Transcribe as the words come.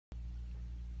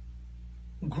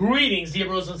Greetings, dear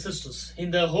brothers and sisters,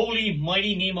 in the holy,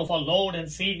 mighty name of our Lord and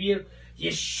Savior,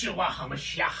 Yeshua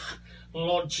HaMashiach,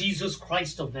 Lord Jesus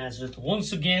Christ of Nazareth.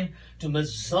 Once again, to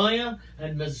Messiah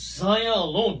and Messiah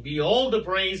alone be all the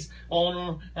praise,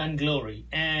 honor, and glory.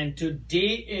 And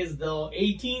today is the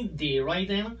 18th day, right,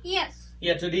 Anna? Yes.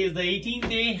 Yeah, today is the 18th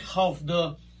day of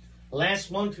the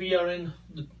last month we are in,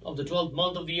 of the 12th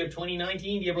month of the year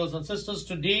 2019. Dear brothers and sisters,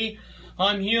 today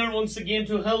I'm here once again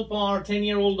to help our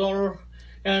 10-year-old daughter.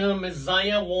 And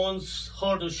Messiah wants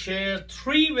her to share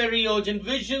 3 very urgent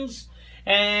visions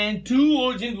and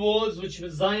 2 urgent words which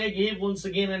Messiah gave once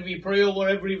again. And we pray over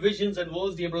every visions and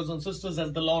words, dear brothers and sisters,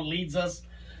 as the Lord leads us.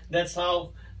 That's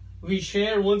how we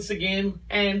share once again.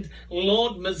 And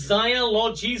Lord Messiah,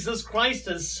 Lord Jesus Christ,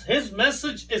 his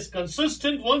message is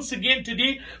consistent once again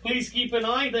today. Please keep an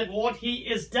eye that what he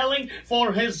is telling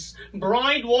for his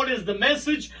bride, what is the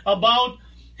message about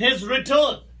his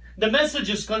return. The message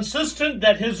is consistent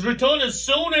that his return is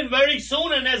soon and very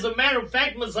soon. And as a matter of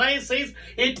fact, Messiah says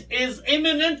it is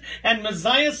imminent. And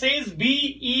Messiah says,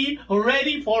 be ye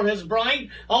ready for his bride.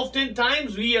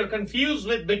 Oftentimes we are confused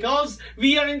with, because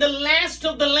we are in the last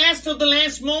of the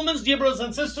last moments, dear brothers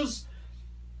and sisters.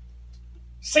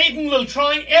 Satan will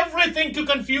try everything to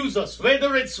confuse us,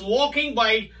 whether it's walking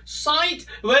by sight,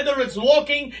 whether it's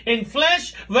walking in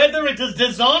flesh, whether it is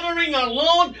dishonoring our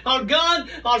Lord, our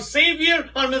God, our Savior,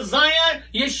 our Messiah,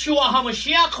 Yeshua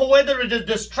HaMashiach, whether it is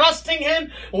distrusting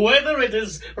him, whether it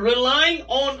is relying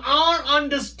on our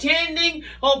understanding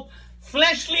of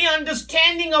fleshly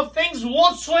understanding of things,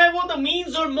 whatsoever the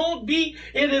means or mode be,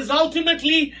 it is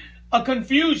ultimately a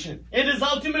confusion. It is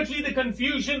ultimately the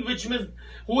confusion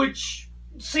which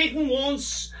Satan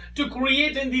wants to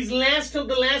create in these last of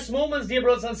the last moments, dear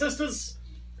brothers and sisters.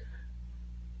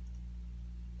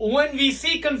 When we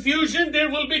see confusion, there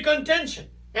will be contention.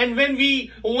 And when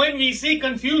we see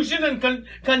confusion and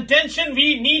contention,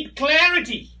 we need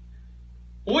clarity.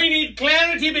 We need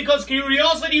clarity because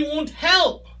curiosity won't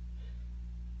help.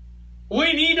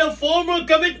 We need a formal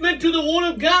commitment to the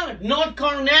Word of God, not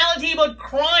carnality but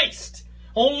Christ.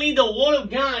 Only the Word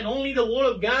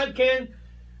of God can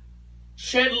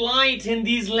shed light in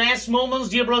these last moments,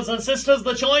 dear brothers and sisters.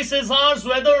 The choice is ours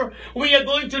whether we are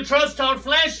going to trust our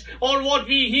flesh or what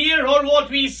we hear or what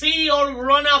we see, or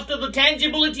run after the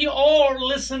tangibility, or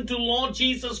listen to Lord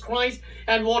Jesus Christ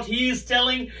and what he is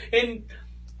telling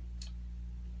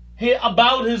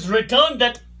about his return,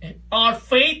 that our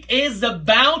faith is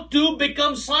about to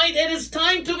become sight. It is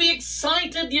time to be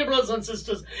excited, dear brothers and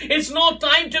sisters. It's not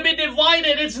time to be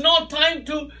divided. It's not time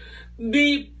to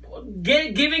be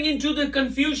giving into the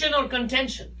confusion or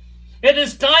contention. It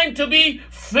is time to be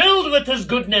filled with his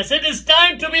goodness. It is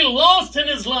time to be lost in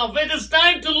his love. It is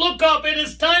time to look up. It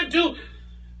is time to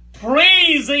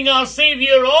praising our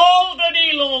Savior all the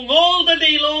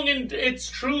day long in its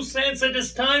true sense. It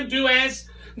is time to ask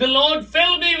the Lord,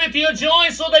 fill me with your joy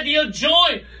so that your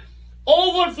joy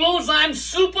overflows. I'm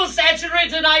super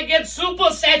saturated. I get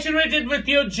super saturated with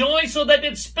your joy so that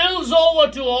it spills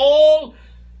over to all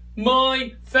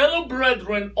my fellow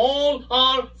brethren, all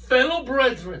our fellow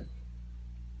brethren.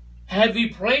 Have we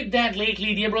prayed that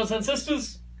lately, dear brothers and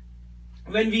sisters?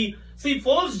 When we see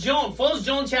 1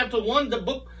 John chapter 1, the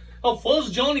book of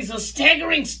 1 John is a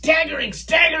staggering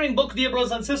book, dear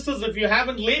brothers and sisters. If you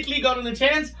haven't lately gotten a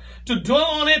chance to dwell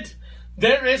on it,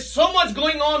 there is so much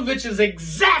going on which is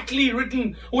exactly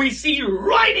written. We see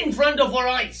right in front of our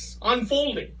eyes,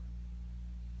 unfolding.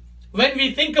 When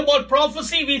we think about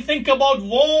prophecy, we think about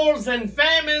wars and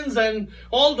famines and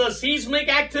all the seismic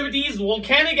activities,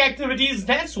 volcanic activities.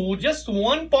 That's just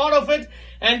one part of it.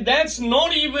 And that's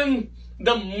not even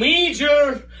the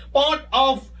major part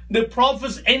of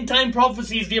the end-time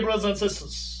prophecies, dear brothers and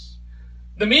sisters.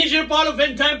 The major part of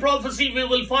end-time prophecy we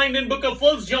will find in book of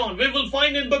 1 John. We will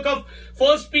find in book of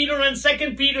 1 Peter and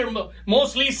 2 Peter,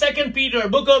 mostly 2 Peter,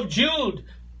 book of Jude.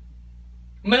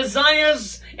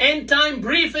 Messiah's end-time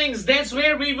briefings, that's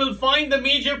where we will find the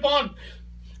major part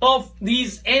of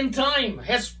these end-time.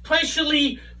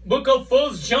 Especially book of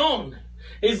 1 John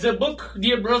is the book,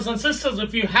 dear brothers and sisters,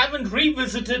 if you haven't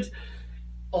revisited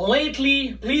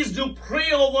lately, please do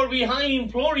pray over. We highly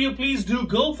implore you, please do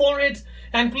go for it.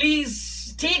 And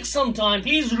please take some time.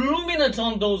 Please ruminate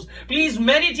on those. Please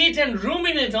meditate and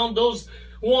ruminate on those,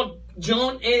 what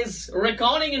John is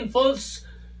recording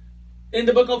in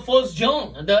the book of 1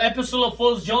 John, the epistle of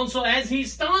 1 John. So as he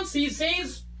starts, he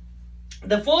says,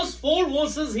 the first 4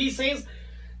 verses, he says,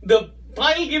 the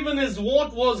title given is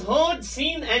what was heard,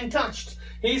 seen, and touched.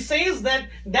 He says that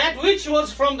which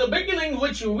was from the beginning,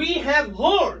 which we have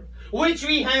heard, which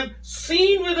we have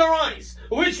seen with our eyes,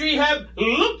 which we have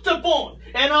looked upon,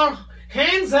 and our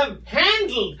hands have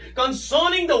handled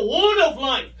concerning the word of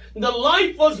life. The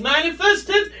life was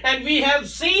manifested, and we have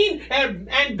seen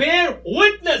and bear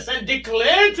witness and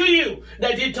declare to you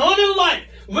that eternal life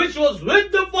which was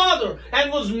with the Father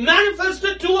and was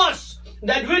manifested to us,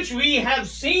 that which we have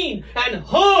seen and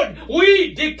heard,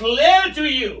 we declare to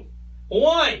you.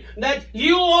 Why? That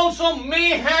you also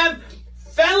may have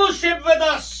fellowship with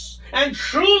us. And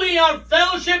truly our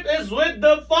fellowship is with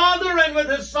the Father and with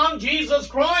His Son Jesus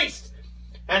Christ.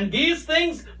 And these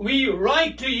things we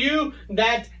write to you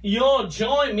that your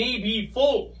joy may be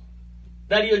full.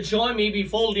 That your joy may be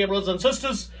full, dear brothers and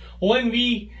sisters.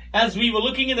 As we were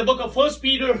looking in the book of 1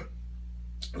 Peter,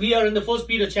 we are in the 1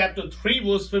 Peter chapter 3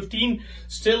 verse 15,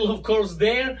 still of course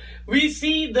there. We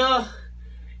see the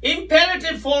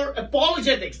imperative for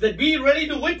apologetics, that be ready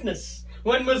to witness.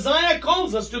 When Messiah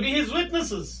calls us to be His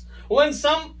witnesses. When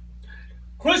some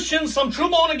Christians, some true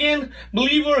born again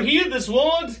believer hear this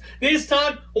word, they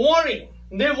start worrying.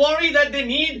 They worry that they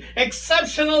need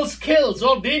exceptional skills,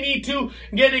 or they need to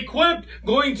get equipped,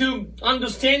 going to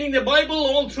understanding the Bible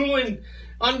all through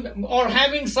or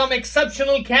having some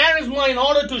exceptional charisma in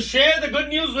order to share the good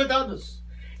news with others.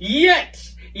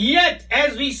 Yet,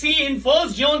 as we see in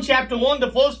 1 John chapter 1,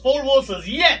 the first 4 verses,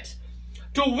 yet,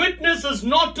 to witness is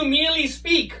not to merely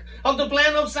speak of the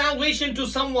plan of salvation to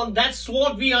someone. That's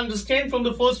what we understand from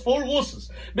the first 4 verses.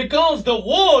 Because the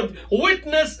word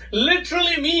witness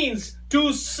literally means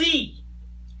to see,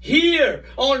 hear,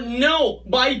 or know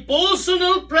by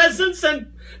personal presence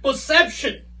and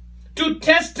perception. To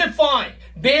testify,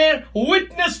 bear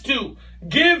witness to,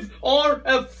 give or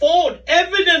afford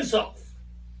evidence of.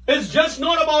 It's just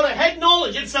not about a head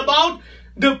knowledge. It's about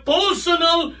the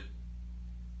personal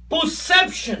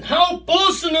perception. How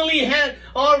personally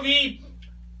are we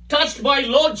touched by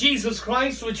Lord Jesus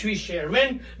Christ, which we share.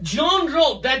 When John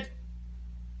wrote that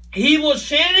he was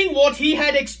sharing what he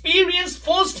had experienced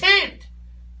firsthand.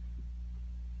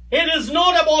 It is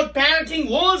not about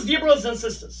parroting words, dear brothers and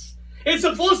sisters. It's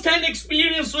a first-hand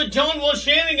experience which John was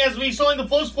sharing, as we saw in the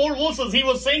first 4 verses. He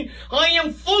was saying, I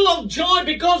am full of joy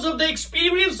because of the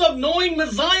experience of knowing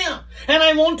Messiah. And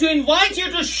I want to invite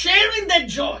you to share in that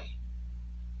joy.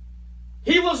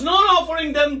 He was not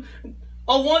offering them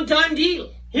a one-time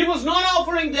deal. He was not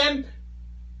offering them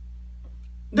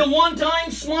the one-time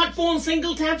smartphone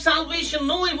single-tap salvation.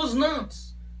 No, he was not.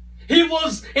 He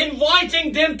was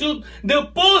inviting them to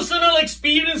the personal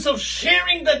experience of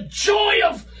sharing the joy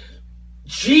of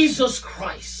Jesus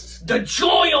Christ. The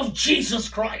joy of Jesus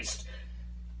Christ.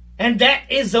 And that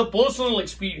is a personal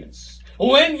experience.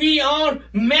 When we are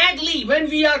madly, when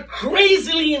we are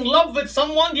crazily in love with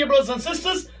someone, dear brothers and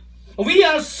sisters, we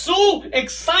are so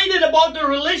excited about the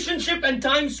relationship and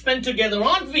time spent together,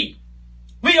 aren't we?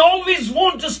 We always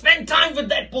want to spend time with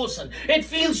that person. It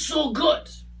feels so good,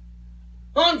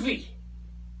 aren't we?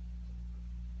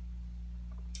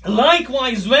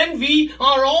 Likewise, when we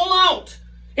are all out,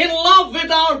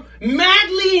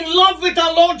 madly in love with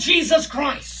our Lord Jesus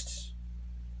Christ,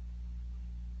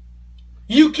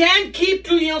 you can't keep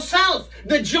to yourself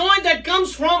the joy that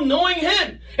comes from knowing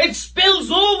Him. It spills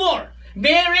over,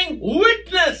 bearing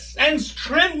witness and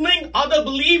strengthening other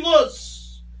believers.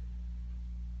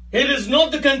 It is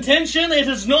not the contention, it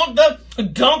is not the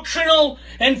doctrinal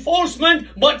enforcement,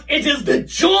 but it is the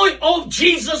joy of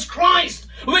Jesus Christ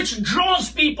which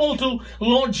draws people to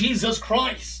Lord Jesus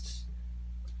Christ.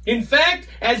 In fact,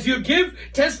 as you give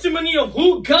testimony of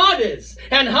who God is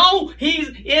and how He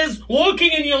is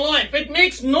working in your life, it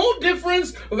makes no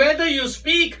difference whether you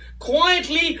speak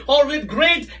quietly or with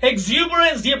great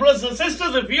exuberance, dear brothers and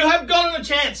sisters. If you have gotten a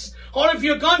chance, or if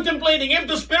you're contemplating, if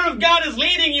the Spirit of God is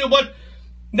leading you, but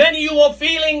then you are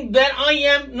feeling that I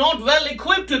am not well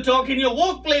equipped to talk in your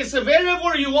workplace,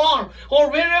 wherever you are, or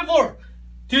wherever,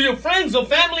 to your friends or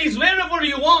families, wherever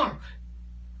you are.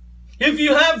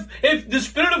 If the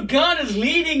Spirit of God is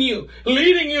leading you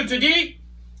today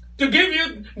to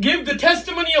give the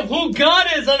testimony of who God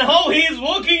is and how He is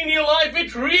working in your life,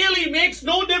 it really makes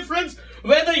no difference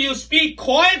whether you speak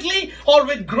quietly or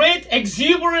with great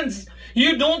exuberance.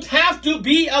 You don't have to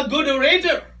be a good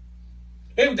orator.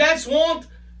 If that's what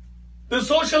the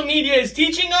social media is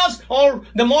teaching us, or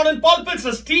the modern pulpits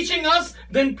is teaching us,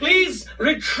 then please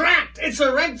retract. It's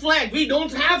a red flag. We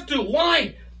don't have to.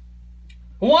 Why?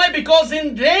 Why? Because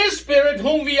in their spirit,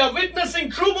 whom we are witnessing,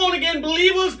 true born-again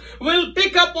believers will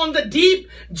pick up on the deep,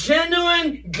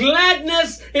 genuine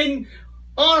gladness in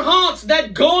our hearts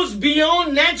that goes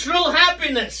beyond natural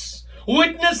happiness.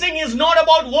 Witnessing is not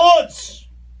about words.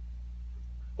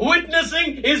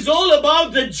 Witnessing is all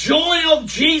about the joy of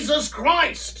Jesus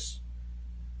Christ.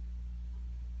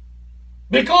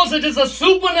 Because it is a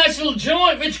supernatural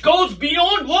joy which goes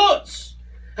beyond words.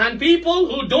 And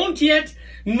people who don't yet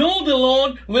know the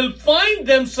Lord will find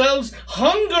themselves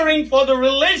hungering for the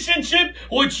relationship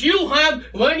which you have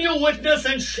when you witness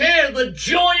and share the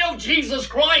joy of Jesus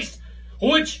Christ,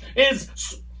 which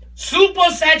is super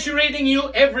saturating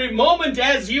you every moment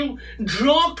as you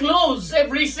draw close.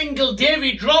 Every single day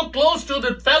we draw close to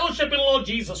the fellowship in Lord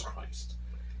Jesus Christ.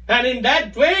 And in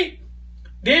that way,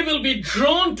 they will be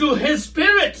drawn to His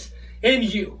Spirit in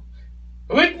you.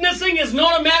 Witnessing is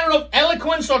not a matter of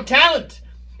eloquence or talent.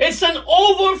 It's an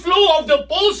overflow of the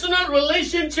personal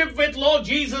relationship with Lord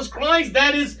Jesus Christ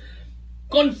that is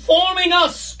conforming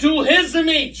us to His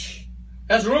image.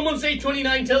 As Romans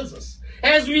 8:29 tells us.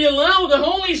 As we allow the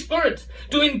Holy Spirit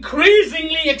to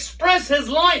increasingly express His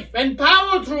life and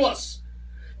power through us,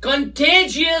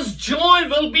 contagious joy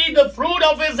will be the fruit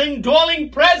of His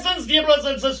indwelling presence, dear brothers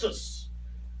and sisters.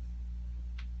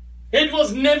 It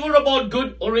was never about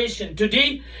good oration.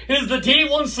 Today is the day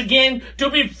once again to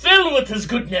be filled with His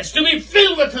goodness, to be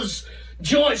filled with His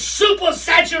joy, super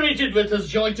saturated with His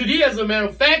joy. Today, as a matter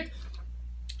of fact,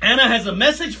 Anna has a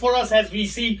message for us as we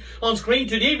see on screen.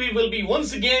 Today we will be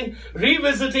once again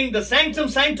revisiting the Sanctum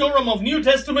Sanctorum of New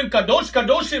Testament, Kadosh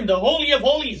Kadoshim, the Holy of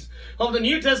Holies of the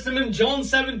New Testament, John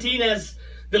 17, as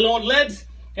the Lord led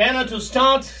Anna to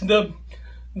start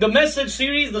the message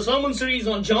series, the sermon series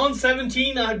on John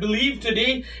 17. I believe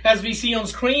today, as we see on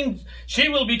screen, she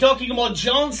will be talking about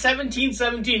John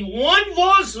 17:17. One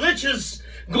verse which is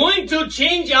going to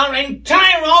change our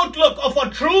entire outlook of a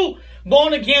true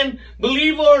born-again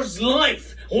believer's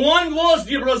life. One verse,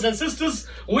 dear brothers and sisters.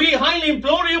 We highly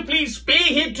implore you, please pay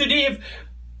heed today. If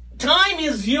time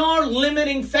is your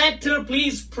limiting factor,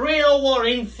 please pray over.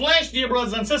 In flesh, dear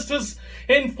brothers and sisters,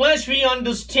 in flesh we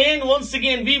understand once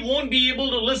again we won't be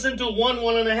able to listen to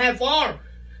 1.5 hours.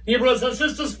 Dear brothers and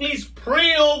sisters, please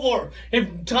pray over.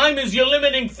 If time is your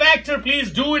limiting factor,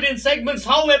 please do it in segments.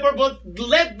 However, but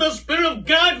let the Spirit of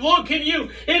God work in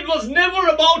you. It was never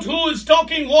about who is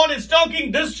talking, what is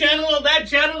talking, this channel or that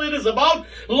channel. It is about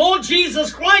Lord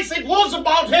Jesus Christ. It was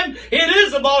about Him. It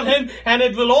is about Him. And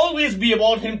it will always be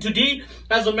about Him today.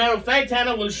 As a matter of fact,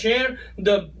 Hannah will share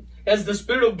as the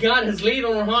Spirit of God has laid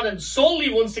on her heart, and solely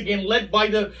once again led by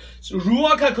the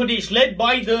Ruach HaKhodesh, led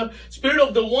by the Spirit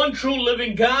of the one true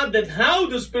living God, that how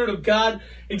the Spirit of God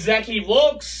exactly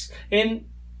works in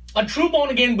a true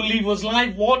born-again believer's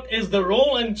life. What is the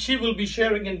role? And she will be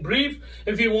sharing in brief.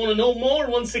 If you want to know more,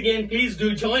 once again, please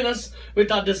do join us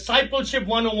with our Discipleship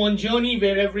 101 journey,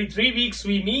 where every 3 weeks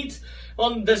we meet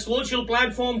on this virtual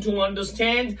platform to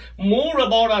understand more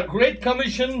about our Great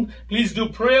Commission. Please do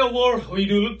pray over. We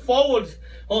do look forward,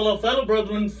 all our fellow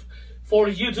brethren, for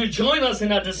you to join us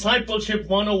in our Discipleship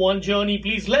 101 journey.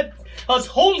 Please let us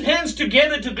hold hands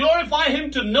together to glorify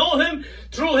Him, to know Him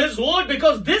through His Word,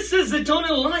 because this is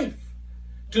eternal life.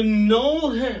 To know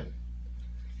Him,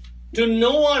 to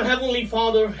know our Heavenly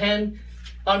Father and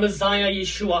our Messiah,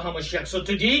 Yeshua HaMashiach. So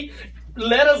today,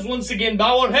 let us once again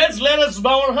bow our heads, let us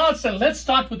bow our hearts, and let's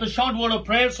start with a short word of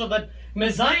prayer so that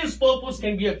Messiah's purpose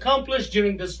can be accomplished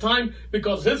during this time,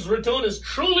 because His return is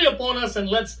truly upon us, and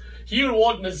let's hear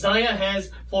what Messiah has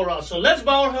for us. So let's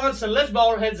bow our hearts and let's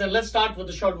bow our heads and let's start with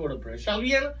a short word of prayer. Shall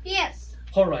we, Anna? Yes.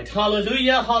 All right.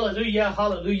 Hallelujah, hallelujah,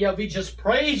 hallelujah. We just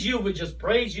praise you. We just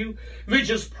praise you. We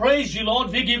just praise you, Lord.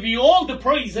 We give you all the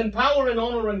praise and power and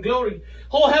honor and glory.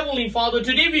 Oh, Heavenly Father,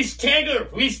 today we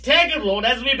stagger, Lord,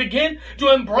 as we begin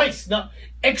to embrace the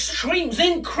extremes,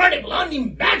 incredible,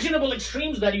 unimaginable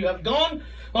extremes that you have gone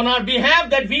on our behalf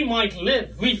that we might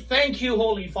live. We thank you,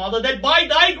 Holy Father, that by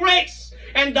thy grace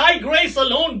and thy grace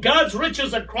alone, God's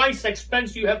riches at Christ's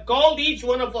expense, you have called each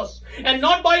one of us, and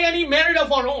not by any merit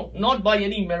of our own, not by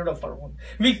any merit of our own.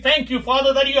 We thank you,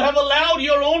 Father, that you have allowed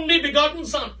your only begotten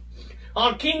Son,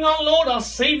 our King, our Lord, our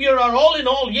Savior, our all in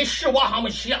all, Yeshua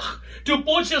HaMashiach, to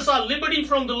purchase our liberty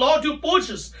from the law, to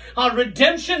purchase our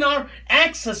redemption, our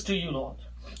access to you, Lord.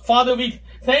 Father, we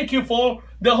thank you for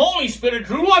the Holy Spirit,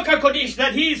 Ruach HaKhodesh,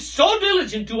 that He is so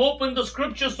diligent to open the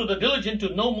Scriptures to the diligent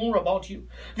to know more about you.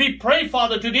 We pray,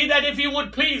 Father, today that if you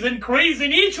would please increase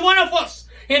in each one of us,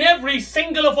 in every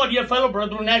single of our dear fellow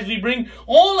brethren, as we bring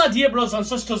all our dear brothers and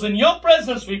sisters in your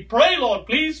presence, we pray, Lord,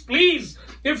 please,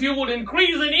 if you would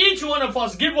increase in each one of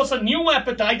us, give us a new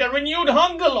appetite, a renewed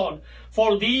hunger, Lord,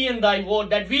 for thee and thy word,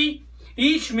 that we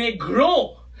each may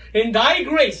grow in thy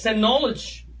grace and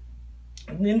knowledge,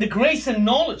 in the grace and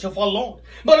knowledge of our Lord.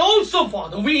 But also,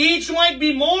 Father, we each might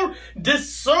be more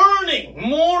discerning,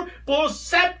 more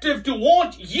perceptive to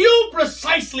what you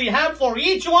precisely have for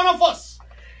each one of us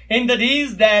in the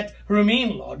days that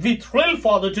remain, Lord. We thrill,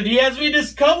 Father, today as we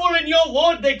discover in your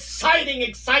word the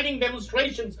exciting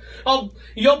demonstrations of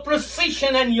your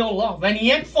precision and your love. And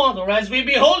yet, Father, as we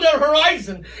behold our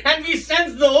horizon and we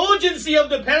sense the urgency of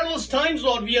the perilous times,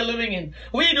 Lord, we are living in,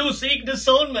 we do seek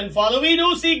discernment, Father. We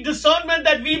do seek discernment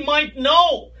that we might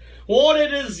know what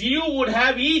it is you would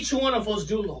have each one of us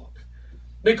do, Lord.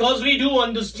 Because we do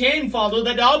understand, Father,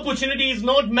 that our opportunity is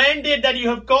not mandate that you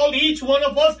have called each one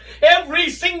of us,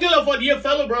 every single of our dear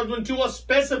fellow brethren, to a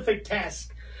specific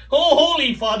task. Oh,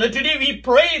 Holy Father, today we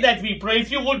pray,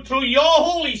 if you would, through your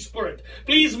Holy Spirit,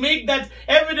 please make that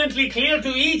evidently clear to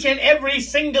each and every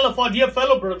single of our dear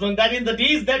fellow brethren, that in the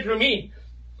days that remain,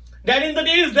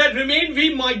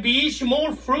 we might be each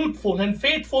more fruitful and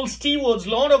faithful stewards,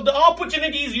 Lord, of the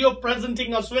opportunities you are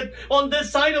presenting us with on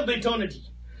this side of the eternity.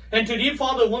 And today,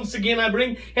 Father, once again, I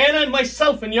bring Hannah and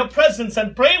myself in your presence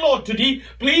and pray, Lord, today,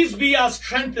 please be our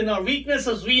strength in our weakness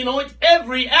as we know it.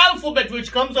 Every alphabet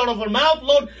which comes out of our mouth,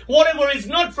 Lord, whatever is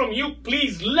not from you,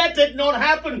 please let it not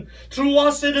happen. Through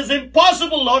us it is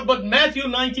impossible, Lord, but Matthew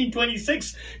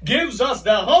 19:26 gives us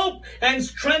the hope and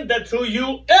strength that through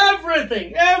you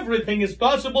everything is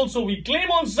possible. So we claim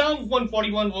on Psalm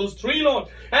 141 verse 3, Lord,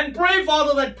 and pray,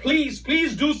 Father, that please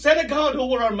do set a guard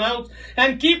over our mouth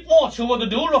and keep watch over the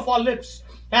door of our lips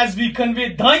as we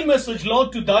convey thy message,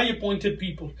 Lord, to thy appointed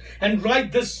people. And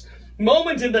right this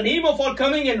moment, in the name of our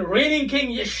coming and reigning King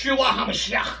Yeshua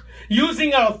HaMashiach,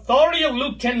 using our authority of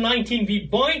Luke 10:19, we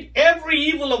bind every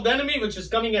evil of the enemy which is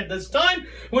coming at this time,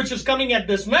 which is coming at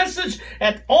this message,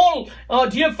 at all our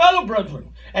dear fellow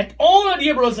brethren, at all our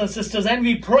dear brothers and sisters, and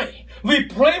we pray. We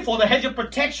pray for the hedge of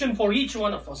protection for each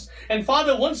one of us. And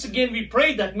Father, once again, we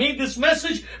pray that may this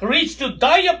message reach to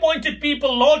thy appointed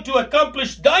people, Lord, to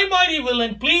accomplish thy mighty will.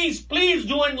 And please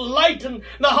do enlighten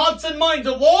the hearts and minds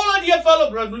of all our dear fellow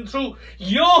brethren through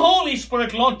your Holy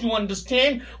Spirit, Lord, to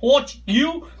understand what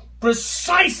you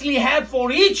precisely have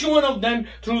for each one of them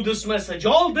through this message.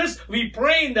 All this we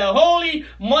pray in the holy,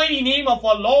 mighty name of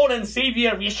our Lord and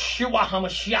Savior, Yeshua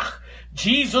HaMashiach,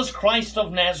 Jesus Christ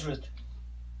of Nazareth,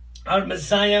 our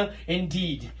Messiah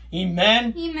indeed.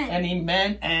 Amen. Amen. And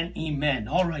amen and amen.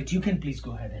 All right, you can please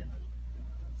go ahead, Anna.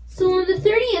 So on the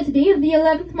 30th day of the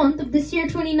 11th month of this year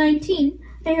 2019,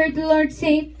 I heard the Lord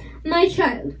say, "My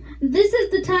child, this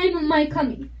is the time of my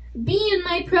coming. Be in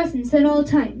my presence at all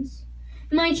times.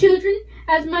 My children,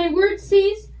 as my word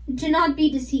says, do not be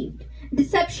deceived.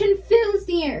 Deception fills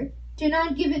the air. Do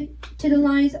not give it to the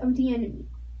lies of the enemy."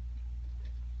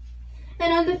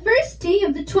 And on the first day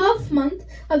of the 12th month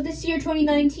of this year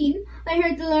 2019, I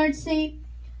heard the Lord say,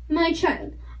 "My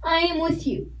child, I am with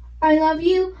you. I love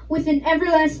you with an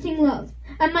everlasting love,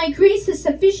 and my grace is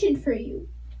sufficient for you.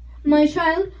 My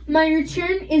child, my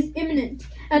return is imminent,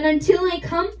 and until I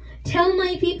come, tell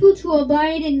my people to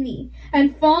abide in me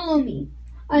and follow me.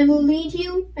 I will lead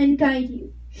you and guide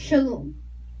you. Shalom."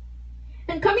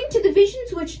 And coming to the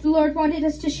visions which the Lord wanted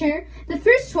us to share, the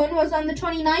first one was on the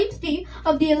 29th day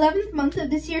of the 11th month of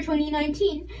this year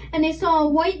 2019, and I saw a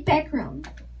white background.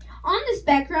 On this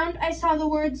background, I saw the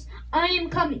words, "I am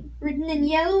coming," written in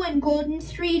yellow and golden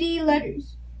 3D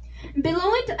letters.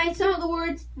 Below it, I saw the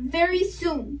words, "Very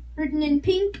soon," written in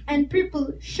pink and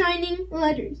purple shining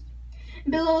letters.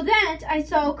 Below that, I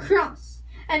saw a cross,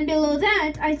 and below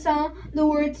that, I saw the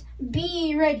words,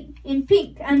 "Be ready," in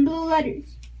pink and blue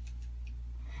letters.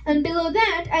 And below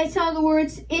that, I saw the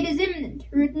words, "It is imminent,"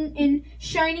 written in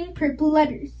shining purple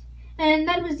letters. And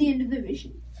that was the end of the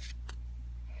vision.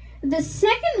 The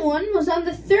second one was on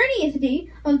the 30th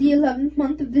day of the 11th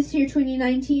month of this year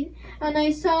 2019, and I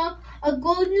saw a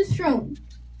golden throne.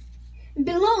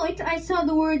 Below it, I saw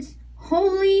the words,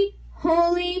 "Holy,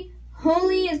 holy,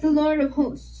 holy is the Lord of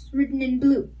hosts," written in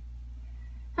blue.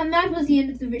 And that was the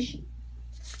end of the vision.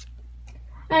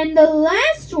 And the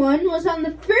last one was on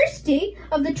the first day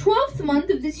of the 12th month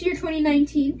of this year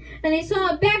 2019, and I saw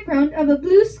a background of a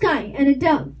blue sky and a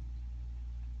dove.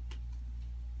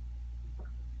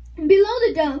 Below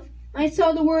the dove, I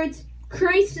saw the words,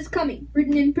 "Christ is coming,"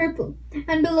 written in purple.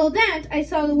 And below that, I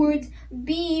saw the words,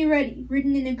 "Be ready,"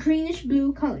 written in a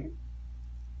greenish-blue color.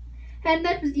 And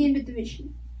that was the end of the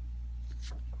vision.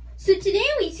 So today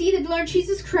we see that Lord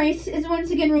Jesus Christ is once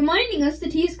again reminding us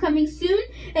that He is coming soon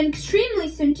and extremely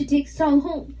soon to take us all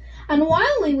home. And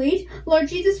while we wait, Lord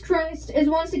Jesus Christ is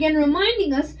once again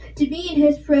reminding us to be in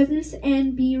His presence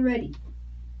and be ready.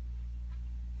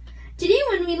 Today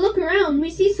when we look around, we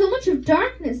see so much of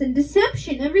darkness and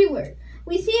deception everywhere.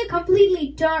 We see a completely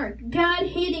dark,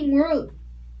 God-hating world.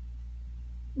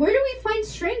 Where do we find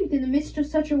strength in the midst of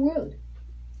such a world?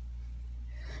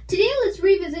 Today let's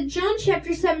revisit John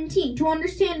chapter 17 to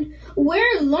understand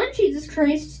where Lord Jesus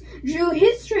Christ drew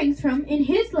his strength from in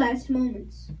his last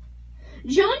moments.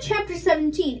 John chapter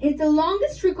 17 is the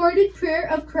longest recorded prayer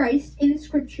of Christ in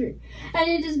Scripture, and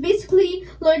it is basically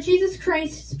Lord Jesus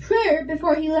Christ's prayer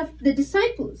before he left the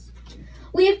disciples.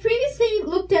 We have previously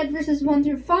looked at verses 1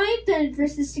 through 5, then at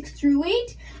verses 6 through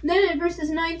 8, then at verses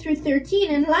 9 through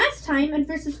 13, and last time at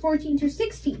verses 14 through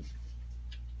 16.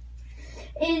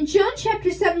 In John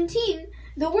chapter 17,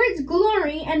 the words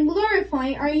glory and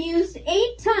glorify are used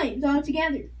 8 times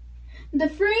altogether. The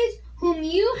phrase, whom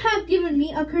you have given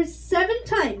me, occurs 7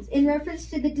 times in reference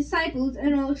to the disciples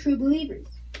and all true believers.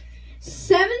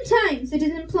 7 times it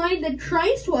is implied that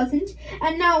Christ wasn't,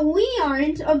 and now we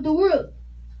aren't of the world.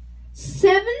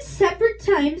 7 separate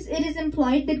times it is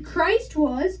implied that Christ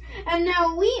was, and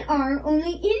now we are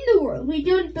only in the world. We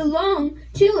don't belong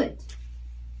to it.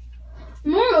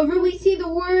 Moreover, we see the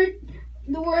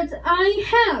words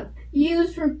I have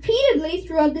used repeatedly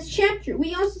throughout this chapter.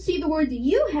 We also see the word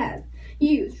you have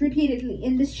used repeatedly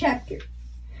in this chapter.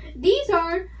 These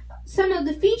are some of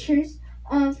the features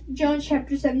of John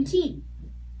chapter 17.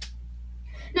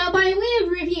 Now, by way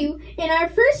of review, in our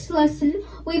first lesson,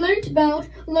 we learned about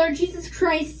Lord Jesus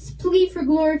Christ's plea for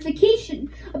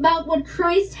glorification, about what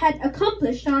Christ had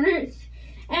accomplished on earth,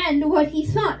 and what he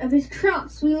thought of his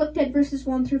cross. We looked at verses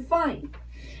 1 through 5.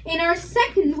 In our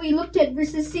second, we looked at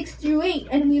verses 6 through 8,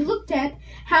 and we looked at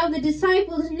how the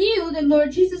disciples knew that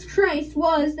Lord Jesus Christ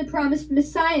was the promised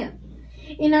Messiah.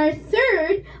 In our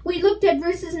third, we looked at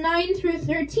verses 9 through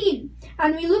 13,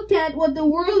 and we looked at what the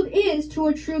world is to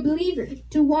a true believer,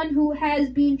 to one who has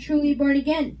been truly born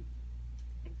again.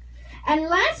 And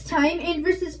last time, in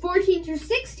verses 14 through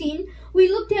 16, we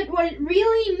looked at what it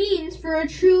really means for a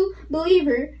true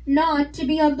believer not to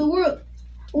be of the world,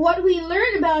 what we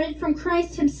learn about it from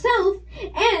Christ himself,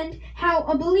 and how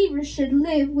a believer should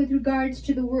live with regards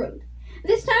to the world.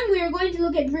 This time we are going to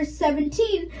look at verse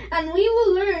 17, and we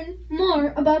will learn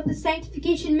more about the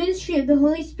sanctification ministry of the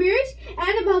Holy Spirit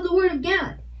and about the Word of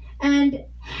God, and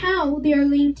how they are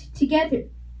linked together.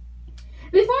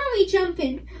 Before we jump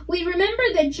in, we remember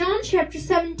that John chapter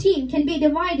 17 can be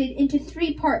divided into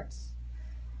 3 parts.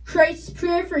 Christ's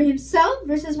prayer for himself,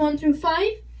 verses 1 through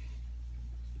 5,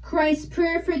 Christ's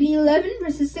prayer for the 11,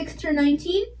 verses 6 through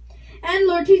 19, and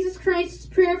Lord Jesus Christ's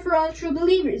prayer for all true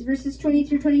believers, verses 20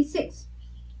 through 26.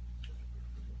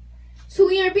 So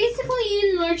we are basically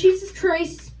in Lord Jesus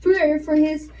Christ's prayer for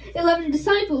his 11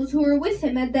 disciples who were with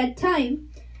him at that time,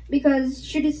 because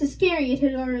Judas Iscariot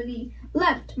had already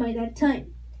left by that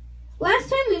time. Last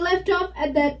time we left off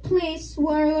at that place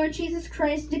where Lord Jesus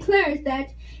Christ declares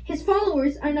that his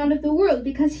followers are not of the world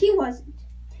because he wasn't.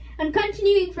 And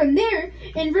continuing from there,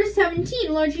 in verse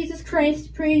 17, Lord Jesus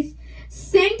Christ prays,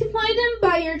 sanctify them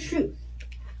by your truth.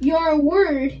 Your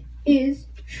word is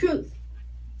truth.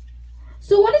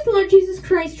 So what is Lord Jesus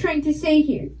Christ trying to say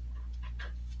here?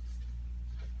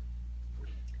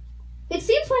 It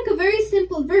seems like a very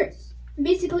simple verse.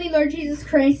 Basically, Lord Jesus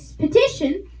Christ's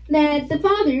petition that the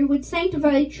Father would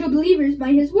sanctify true believers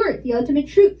by his word, the ultimate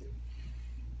truth.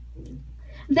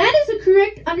 That is a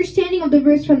correct understanding of the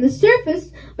verse from the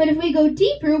surface, but if we go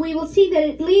deeper, we will see that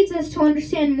it leads us to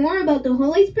understand more about the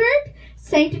Holy Spirit,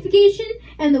 sanctification,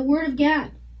 and the Word of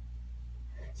God.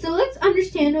 So let's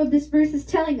understand what this verse is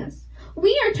telling us.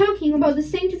 We are talking about the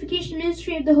sanctification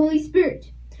ministry of the Holy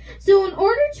Spirit. So in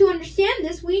order to understand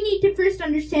this, we need to first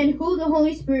understand who the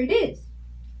Holy Spirit is.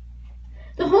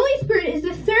 The Holy Spirit is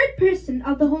the third person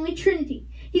of the Holy Trinity.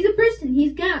 He's a person,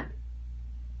 he's God.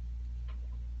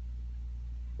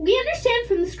 We understand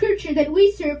from the scripture that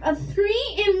we serve a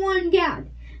 3-in-1 God.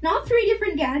 Not 3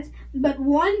 different gods, but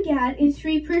one God in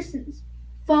 3 persons.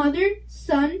 Father,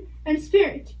 Son, and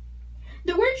Spirit.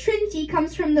 The word Trinity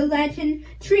comes from the Latin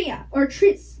tria, or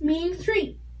tris, meaning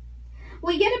 3.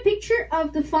 We get a picture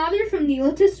of the Father from the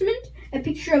Old Testament, a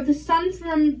picture of the Son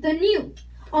from the New.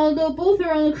 Although both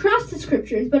are all across the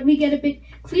scriptures, but we get a bit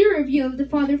clearer view of the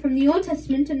Father from the Old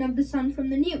Testament and of the Son from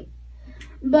the New.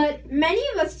 But many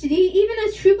of us today, even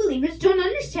as true believers, don't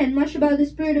understand much about the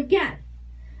Spirit of God.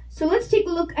 So let's take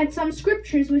a look at some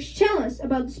scriptures which tell us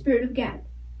about the Spirit of God.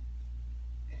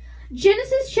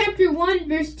 Genesis chapter 1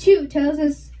 verse 2 tells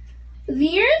us,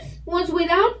 the earth was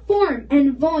without form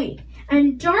and void,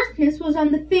 and darkness was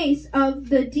on the face of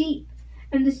the deep,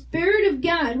 and the Spirit of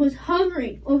God was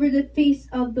hovering over the face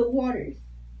of the waters.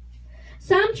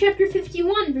 Psalm chapter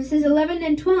 51 verses 11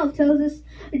 and 12 tells us,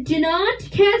 do not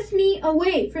cast me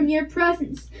away from your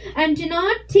presence, and do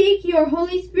not take your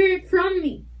Holy Spirit from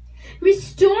me.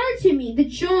 Restore to me the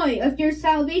joy of your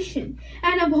salvation,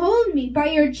 and uphold me by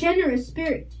your generous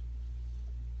spirit.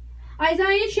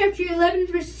 Isaiah chapter 11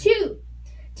 verse 2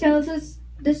 tells us,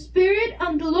 The Spirit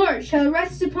of the Lord shall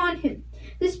rest upon him,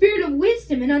 the Spirit of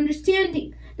wisdom and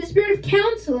understanding, the Spirit of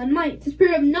counsel and might, the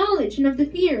Spirit of knowledge and of the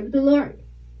fear of the Lord.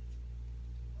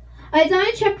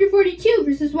 Isaiah chapter 42,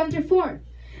 verses 1 through 4.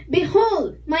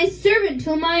 Behold, my servant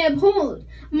whom I uphold,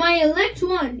 my elect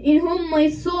one, in whom my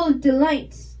soul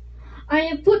delights. I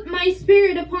have put my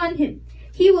Spirit upon him.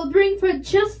 He will bring forth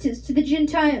justice to the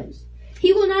Gentiles.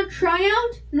 He will not cry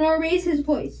out, nor raise his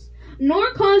voice,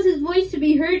 nor cause his voice to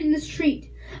be heard in the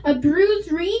street. A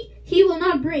bruised reed he will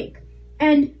not break,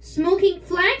 and smoking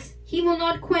flax he will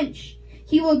not quench.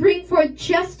 He will bring forth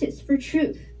justice for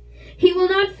truth. He will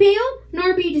not fail,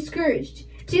 nor be discouraged,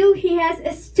 till he has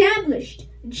established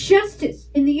justice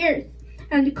in the earth,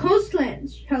 and the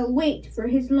coastlands shall wait for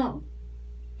his law.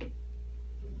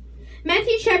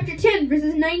 Matthew chapter 10,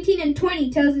 verses 19 and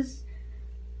 20 tells us,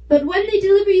 But when they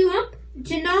deliver you up,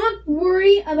 do not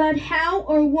worry about how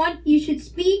or what you should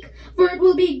speak, for it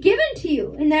will be given to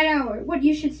you in that hour what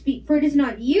you should speak. For it is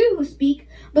not you who speak,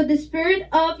 but the Spirit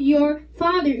of your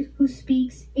Father who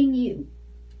speaks in you.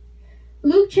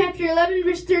 Luke chapter 11,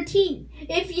 verse 13.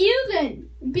 If you then,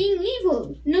 being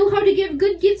evil, know how to give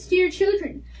good gifts to your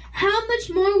children, how much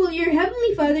more will your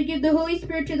heavenly Father give the Holy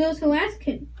Spirit to those who ask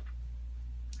him?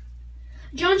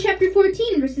 John chapter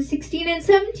 14, verses 16 and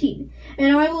 17.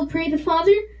 And I will pray the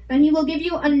Father, and he will give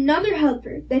you another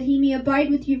helper, that he may abide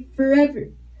with you forever.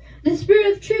 The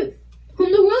Spirit of truth,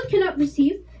 whom the world cannot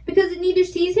receive, because it neither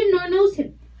sees him nor knows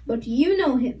him. But you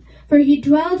know him, for he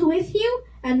dwells with you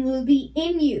and will be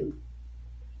in you.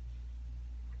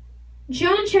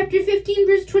 John chapter 15,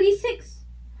 verse 26.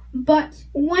 But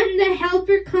when the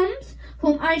Helper comes,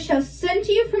 whom I shall send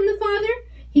to you from the Father,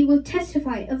 he will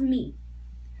testify of me.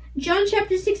 John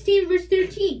chapter 16, verse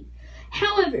 13.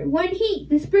 However, when he,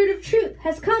 the Spirit of truth,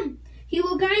 has come, he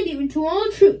will guide you into all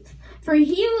truth. For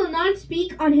he will not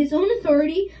speak on his own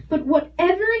authority, but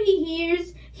whatever he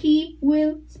hears, he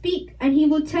will speak, and he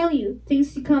will tell you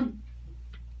things to come.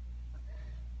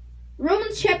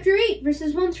 Romans chapter 8,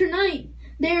 verses 1 through 9.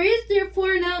 There is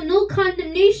therefore now no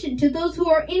condemnation to those who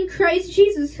are in Christ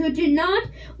Jesus, who do not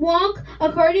walk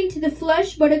according to the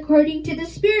flesh, but according to the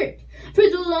Spirit. For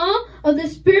the law of the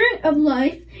Spirit of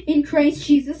life in Christ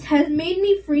Jesus has made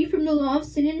me free from the law of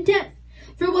sin and death.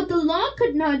 For what the law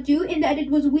could not do, in that it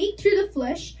was weak through the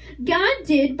flesh, God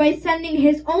did by sending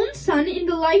his own Son in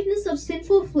the likeness of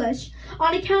sinful flesh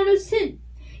on account of sin.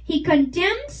 He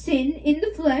condemned sin in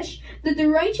the flesh, that the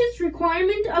righteous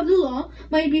requirement of the law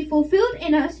might be fulfilled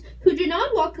in us who do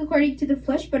not walk according to the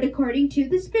flesh, but according to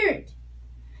the Spirit.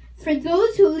 For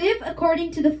those who live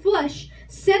according to the flesh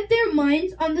set their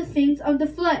minds on the things of the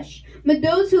flesh, but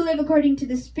those who live according to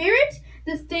the Spirit,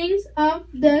 the things of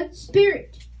the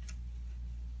Spirit.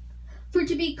 For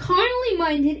to be carnally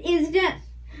minded is death,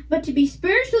 but to be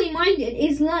spiritually minded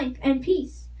is life and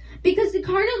peace. Because the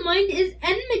carnal mind is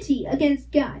enmity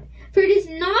against God, for it is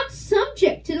not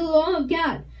subject to the law of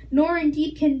God, nor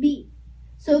indeed can be.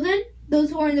 So then, those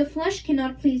who are in the flesh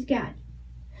cannot please God.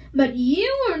 But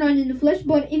you are not in the flesh,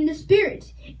 but in the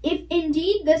Spirit, if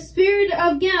indeed the Spirit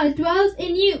of God dwells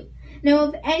in you. Now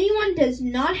if anyone does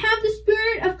not have the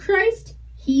Spirit of Christ,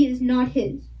 he is not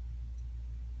his.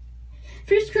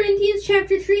 1 Corinthians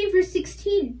chapter 3, verse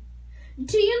 16.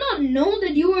 Do you not know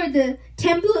that you are the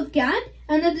temple of God,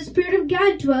 and that the Spirit of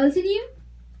God dwells in you?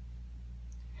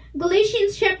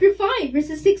 Galatians chapter 5,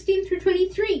 verses 16 through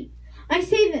 23. I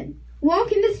say then,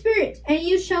 walk in the Spirit, and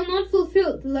you shall not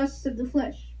fulfill the lusts of the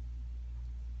flesh.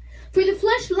 For the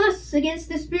flesh lusts against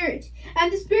the Spirit,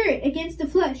 and the Spirit against the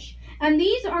flesh, and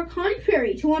these are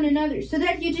contrary to one another, so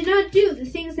that you do not do the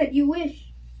things that you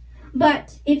wish.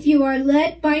 But if you are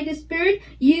led by the Spirit,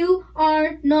 you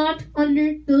are not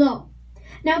under the law.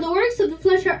 Now the works of the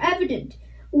flesh are evident,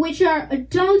 which are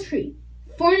adultery,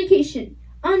 fornication,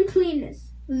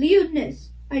 uncleanness, lewdness,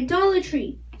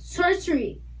 idolatry,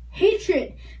 sorcery,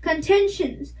 hatred,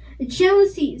 contentions,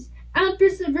 jealousies,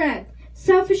 outbursts of wrath,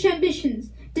 selfish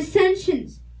ambitions,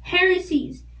 dissensions,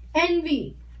 heresies,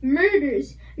 envy,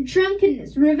 murders,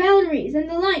 drunkenness, revelries, and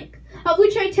the like, of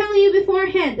which I tell you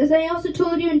beforehand, as I also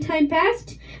told you in time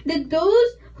past, that those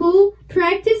who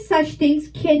practice such things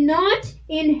cannot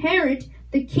inherit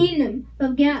the kingdom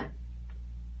of God.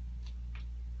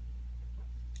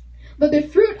 But the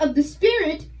fruit of the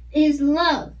Spirit is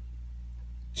love,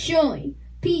 joy,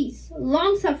 peace,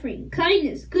 long-suffering,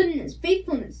 kindness, goodness,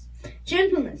 faithfulness,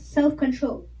 gentleness,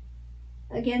 self-control.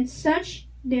 Against such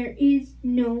there is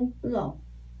no law.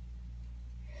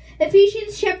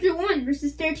 Ephesians chapter 1,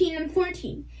 verses 13 and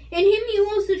 14. In him you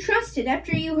also trusted,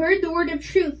 after you heard the word of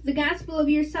truth, the gospel of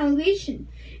your salvation,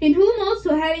 in whom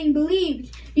also, having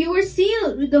believed, you were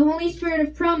sealed with the Holy Spirit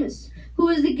of promise, who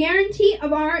is the guarantee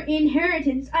of our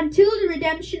inheritance until the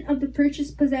redemption of the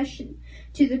purchased possession,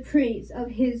 to the praise of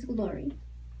his glory.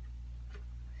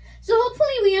 So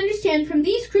hopefully we understand from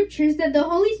these scriptures that the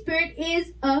Holy Spirit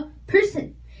is a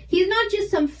person. He is not just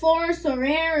some force or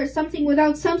air or something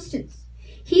without substance.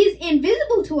 He is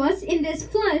invisible to us in this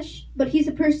flesh, but he's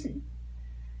a person.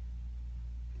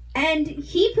 And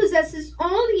he possesses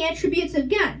all the attributes of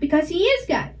God, because he is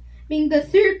God, being the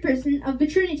third person of the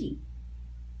Trinity.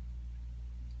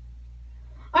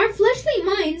 Our fleshly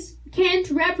minds can't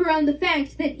wrap around the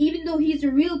fact that even though he's a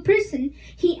real person,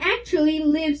 he actually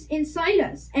lives inside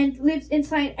us and lives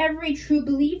inside every true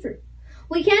believer.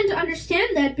 We can't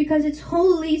understand that because it's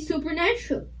wholly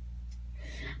supernatural.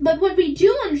 But what we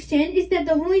do understand is that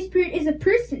the Holy Spirit is a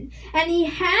person, and he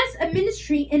has a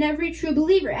ministry in every true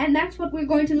believer, and that's what we're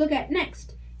going to look at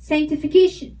next: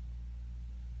 sanctification.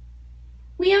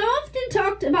 We have often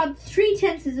talked about 3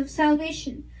 tenses of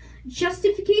salvation: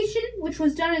 justification, which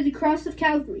was done at the cross of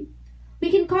Calvary.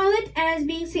 We can call it as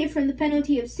being saved from the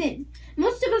penalty of sin.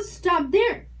 Most of us stop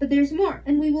there, but there's more,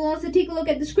 and we will also take a look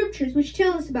at the scriptures which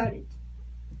tell us about it.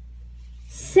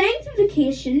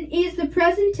 Sanctification is the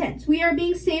present tense. We are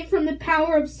being saved from the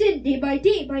power of sin day by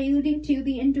day by yielding to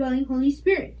the indwelling Holy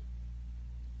Spirit.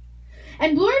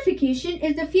 And glorification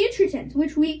is the future tense,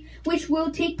 which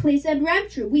will take place at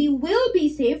rapture. We will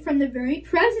be saved from the very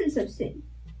presence of sin.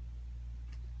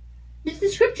 Does the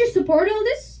scripture support all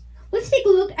this? Let's take a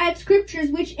look at scriptures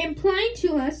which imply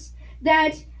to us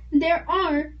that there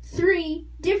are 3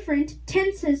 different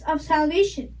tenses of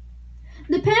salvation.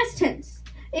 The past tense.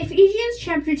 Ephesians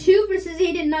chapter 2 verses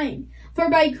 8 and 9. For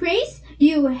by grace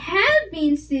you have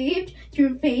been saved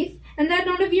through faith, and that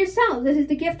not of yourselves. That is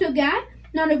the gift of God,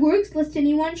 not of works, lest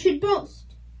anyone should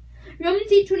boast. Romans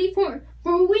 8:24.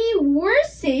 For we were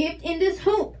saved in this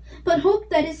hope, but hope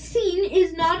that is seen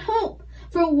is not hope.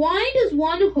 For why does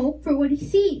one hope for what he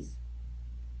sees?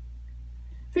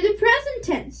 For the present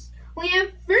tense, we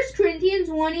have 1 Corinthians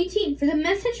 1:18. For the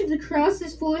message of the cross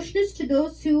is foolishness to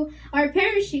those who are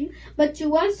perishing, but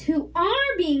to us who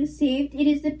are being saved, it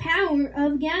is the power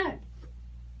of God.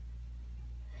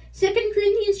 2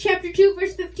 Corinthians chapter 2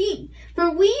 verse 15.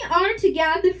 For we are to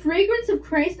God the fragrance of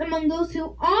Christ among those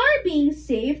who are being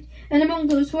saved and among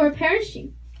those who are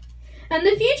perishing. And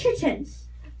the future tense,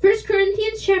 1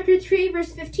 Corinthians chapter 3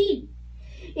 verse 15.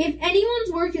 If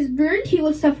anyone's work is burned, he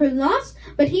will suffer loss,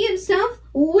 but he himself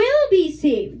will be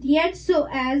saved, yet so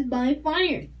as by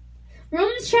fire.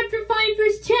 Romans chapter 5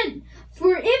 verse 10.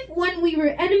 For if when we were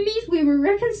enemies we were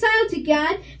reconciled to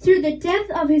God through the death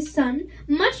of his Son,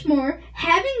 much more,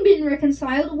 having been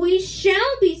reconciled, we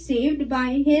shall be saved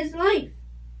by his life.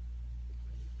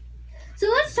 So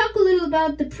let's talk a little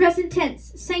about the present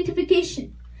tense,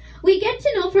 sanctification. We get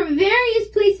to know from various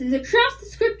places across the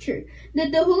scripture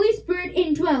that the Holy Spirit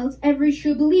indwells every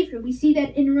true believer. We see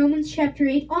that in Romans chapter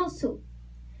 8 also.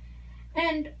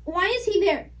 And why is he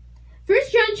there? 1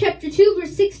 John chapter 2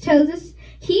 verse 6 tells us,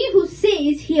 he who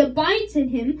says he abides in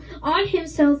him ought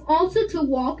himself also to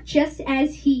walk just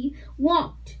as he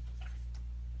walked.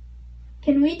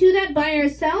 Can we do that by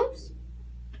ourselves?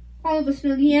 All of us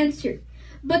know the answer.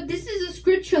 But this is a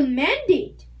scriptural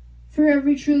mandate for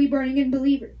every truly born again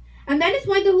believer. And that is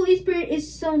why the Holy Spirit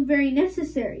is so very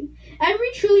necessary.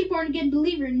 Every truly born again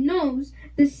believer knows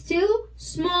the still,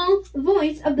 small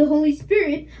voice of the Holy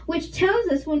Spirit, which tells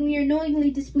us when we are knowingly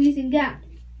displeasing God.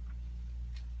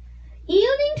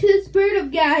 Yielding to the Spirit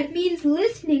of God means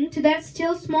listening to that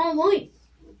still, small voice.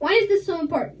 Why is this so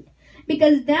important?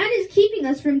 Because that is keeping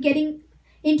us from getting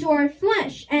into our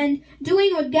flesh and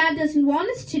doing what God doesn't want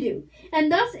us to do. And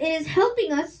thus it is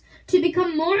helping us to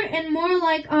become more and more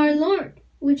like our Lord,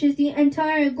 which is the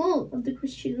entire goal of the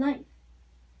Christian life.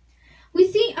 We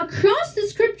see across the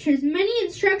scriptures many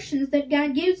instructions that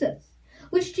God gives us,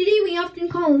 which today we often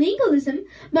call legalism,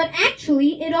 but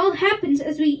actually it all happens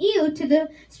as we yield to the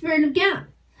Spirit of God.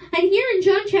 And here in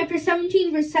John chapter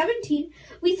 17 verse 17,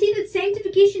 we see that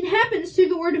sanctification happens through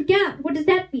the Word of God. What does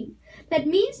that mean? That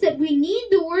means that we need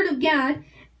the Word of God,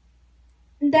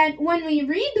 that when we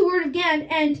read the Word of God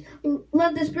and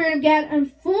let the Spirit of God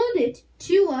unfold it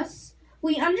to us,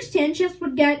 we understand just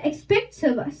what God expects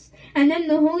of us. And then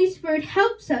the Holy Spirit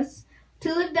helps us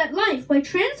to live that life by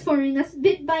transforming us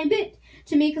bit by bit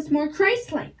to make us more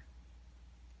Christ-like.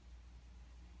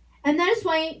 And that is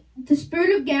why the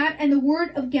Spirit of God and the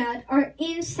Word of God are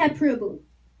inseparable.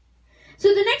 So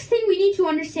the next thing we need to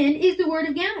understand is the Word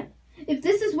of God. If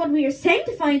this is what we are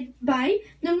sanctified by,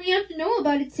 then we have to know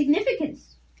about its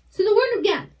significance. So the Word of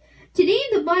God. Today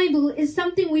the Bible is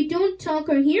something we don't talk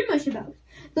or hear much about.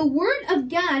 The Word of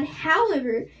God,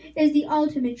 however, is the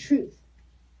ultimate truth.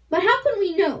 But how can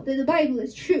we know that the Bible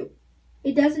is true?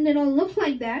 It doesn't at all look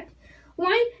like that.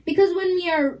 Why? Because when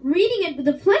we are reading it with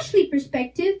a fleshly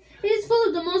perspective, it is full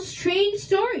of the most strange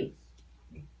stories.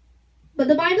 But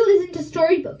the Bible isn't a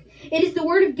storybook. It is the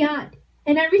Word of God.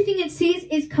 And everything it says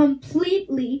is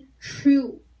completely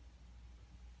true.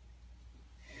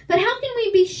 But how can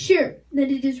we be sure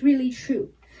that it is really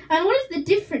true? And what is the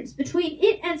difference between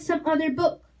it and some other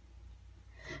book?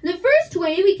 The first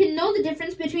way we can know the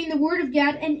difference between the Word of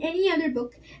God and any other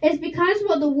book is because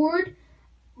what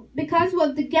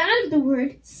the God of the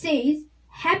Word says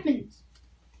happens.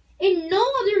 In no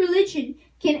other religion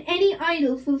can any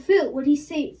idol fulfill what he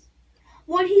says.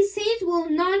 What he says will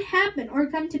not happen or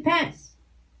come to pass.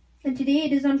 And today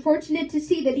it is unfortunate to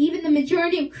see that even the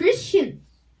majority of Christians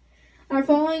are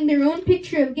following their own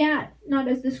picture of God, not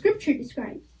as the Scripture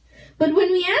describes. But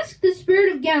when we ask the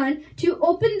Spirit of God to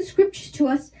open the Scriptures to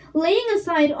us, laying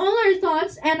aside all our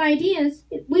thoughts and ideas,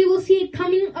 we will see it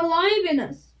coming alive in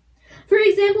us. For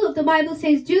example, if the Bible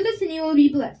says, "Do this and you will be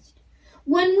blessed,"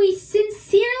 when we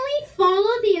sincerely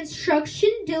follow the instruction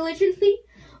diligently,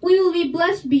 we will be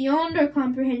blessed beyond our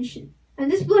comprehension.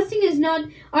 And this blessing is not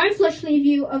our fleshly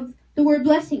view of the word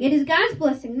blessing. It is God's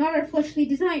blessing, not our fleshly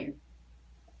desire.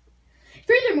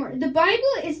 Furthermore, the Bible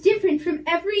is different from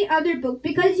every other book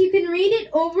because you can read it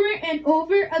over and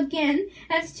over again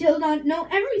and still not know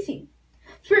everything.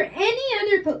 For any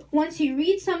other book, once you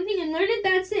read something and learn it,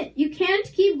 that's it. You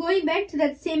can't keep going back to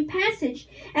that same passage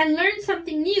and learn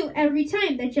something new every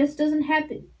time. That just doesn't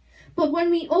happen. But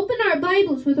when we open our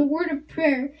Bibles with a word of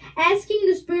prayer, asking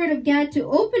the Spirit of God to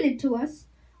open it to us,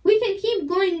 we can keep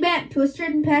going back to a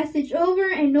certain passage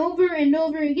over and over and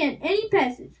over again, any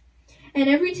passage. And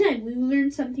every time we will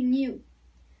learn something new.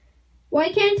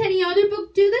 Why can't any other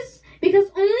book do this?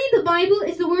 Because only the Bible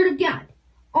is the Word of God.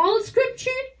 All Scripture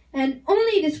and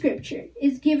only the Scripture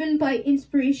is given by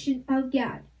inspiration of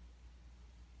God.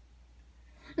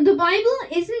 The Bible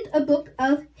isn't a book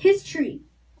of history,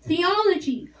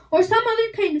 theology, or some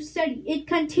other kind of study. It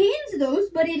contains those,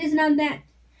 but it is not that.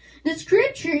 The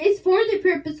Scripture is for the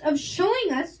purpose of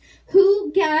showing us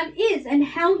who God is and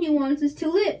how He wants us to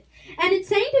live. And it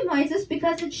sanctifies us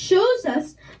because it shows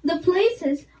us the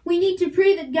places we need to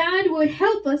pray that God would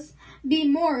help us be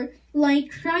more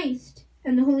like Christ.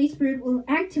 And the Holy Spirit will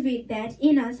activate that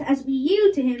in us as we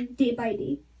yield to Him day by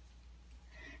day.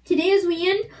 Today as we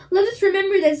end, let us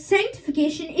remember that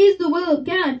sanctification is the will of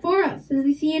God for us, as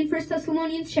we see in 1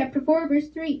 Thessalonians chapter 4, verse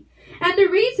 3. And the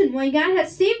reason why God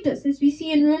has saved us, as we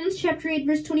see in Romans chapter 8,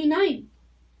 verse 29.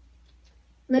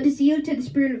 Let us yield to the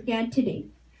Spirit of God today.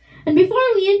 And before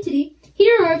we end today,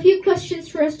 here are a few questions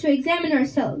for us to examine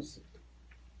ourselves.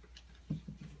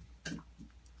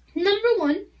 Number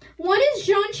 1, what is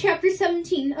John chapter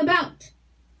 17 about?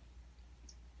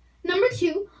 Number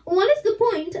 2, what is the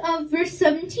point of verse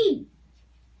 17?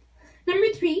 Number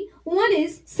 3, what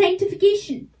is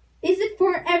sanctification? Is it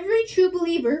for every true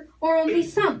believer or only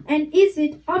some? And is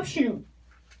it optional?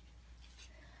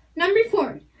 Number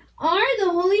 4, are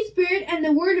the Holy Spirit and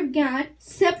the Word of God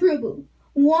separable?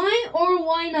 Why or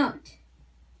why not?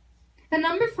 And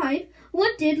number 5,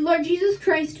 what did Lord Jesus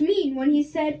Christ mean when He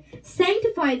said,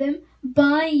 "Sanctify them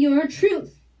by your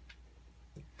truth"?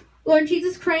 Lord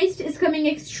Jesus Christ is coming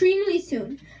extremely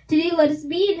soon. Today let us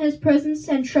be in His presence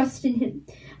and trust in Him.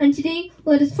 And today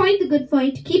let us fight the good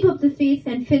fight, keep up the faith,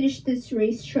 and finish this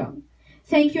race strong.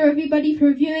 Thank you everybody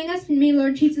for viewing us, and may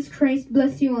Lord Jesus Christ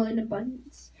bless you all in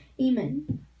abundance.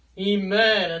 Amen.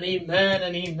 Amen and amen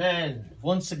and amen.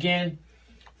 Once again,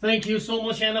 thank you so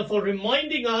much, Anna, for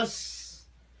reminding us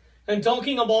and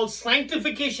talking about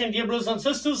sanctification, dear brothers and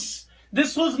sisters.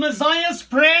 This was Messiah's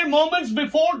prayer moments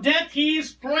before death. He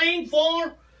is praying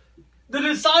for the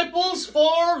disciples,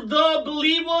 for the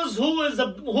believers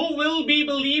who will be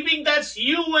believing. That's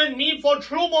you and me, for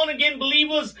true born-again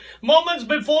believers. Moments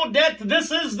before death,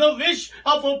 this is the wish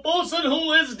of a person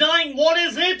who is dying. What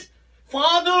is it?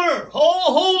 Father,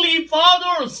 oh Holy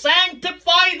Father,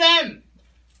 sanctify them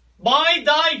by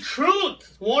thy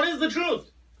truth. What is the truth?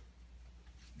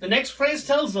 The next phrase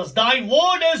tells us, thy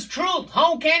word is truth.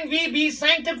 How can we be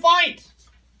sanctified?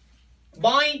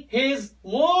 By His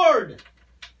word.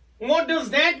 What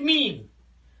does that mean?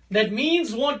 That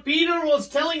means what Peter was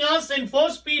telling us in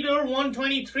 1 Peter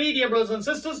 1:23, dear brothers and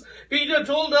sisters. Peter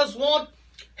told us what?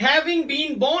 Having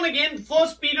been born again,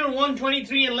 1 Peter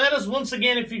 1:23. And let us once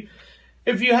again,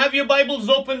 if you have your Bibles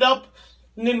opened up,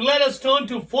 then let us turn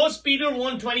to 1 Peter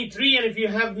 1:23. And if you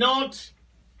have not,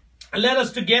 let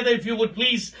us together, if you would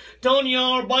please, turn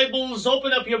your Bibles,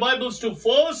 open up your Bibles to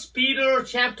 1 Peter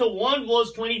chapter 1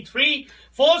 verse 23.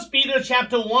 1 Peter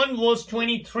chapter 1 verse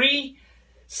 23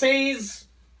 says,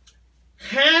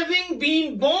 having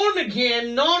been born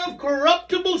again, not of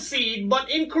corruptible seed, but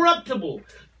incorruptible,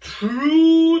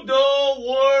 through the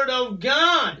word of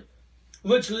God,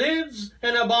 which lives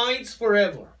and abides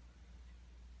forever.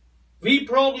 We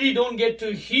probably don't get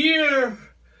to hear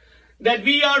that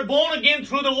we are born again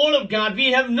through the word of God.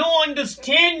 We have no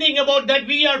understanding about that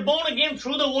we are born again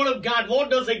through the word of God.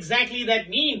 What does exactly that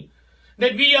mean?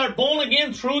 That we are born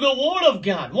again through the word of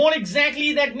God. What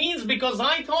exactly that means? Because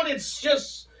I thought it's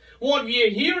just what we are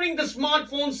hearing, the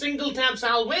smartphone single tap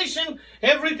salvation.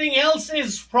 Everything else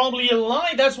is probably a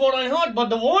lie. That's what I heard. But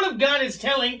the word of God is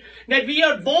telling that we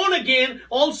are born again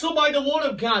also by the word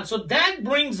of God. So that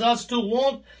brings us to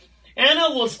what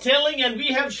Anna was telling, and we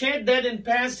have shared that in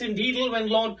past in detail. When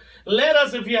Lord led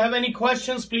us, if you have any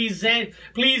questions, please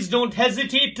don't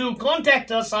hesitate to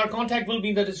contact us. Our contact will be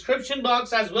in the description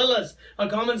box, as well as a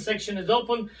comment section is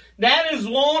open. That is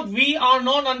what we are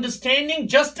not understanding: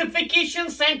 justification,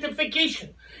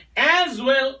 sanctification, as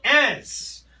well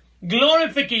as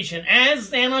glorification.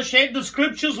 As Anna shared the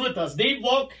scriptures with us, they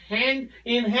walk hand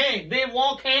in hand. They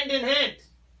walk hand in hand.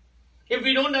 If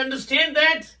we don't understand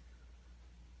that,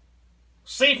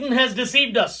 Satan has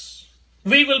deceived us.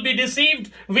 We will be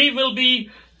deceived. We will be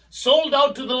sold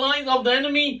out to the line of the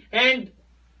enemy. And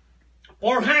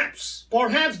perhaps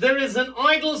there is an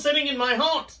idol sitting in my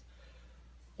heart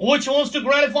which wants to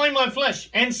gratify my flesh.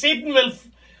 And Satan will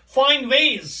find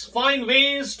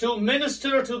ways to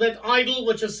minister to that idol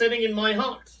which is sitting in my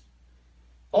heart.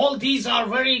 All these are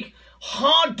very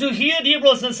hard to hear, dear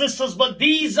brothers and sisters, but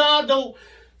these are the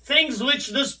things which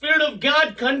the Spirit of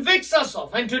God convicts us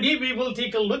of. And today we will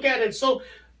take a look at it. So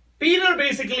Peter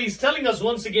basically is telling us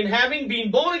once again, having been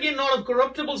born again, not of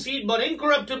corruptible seed, but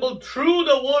incorruptible, through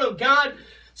the word of God.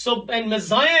 So, and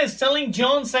Messiah is telling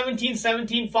John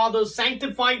 17:17, Father,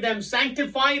 sanctify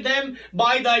them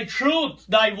by thy truth.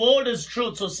 Thy word is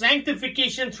truth. So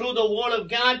sanctification through the word of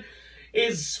God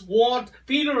is what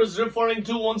Peter is referring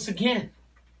to once again.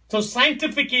 So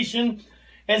sanctification,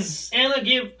 as Anna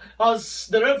gave us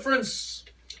the reference,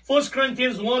 1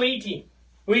 Corinthians 1:18,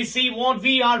 we see what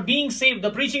we are being saved.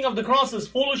 The preaching of the cross is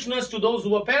foolishness to those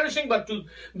who are perishing, but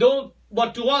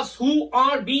to us who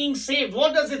are being saved.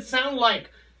 What does it sound like?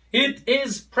 It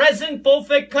is present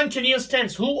perfect continuous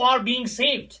tense. Who are being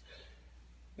saved?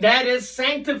 That is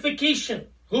sanctification.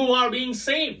 Who are being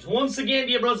saved? Once again,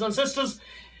 dear brothers and sisters,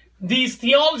 these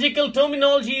theological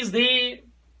terminologies, they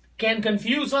can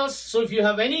confuse us. So if you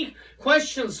have any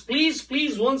questions,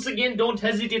 please once again don't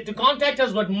hesitate to contact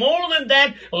us. But more than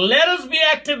that, let us be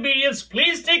active beings.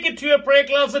 Please take it to your prayer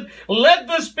closet. Let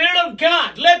the Spirit of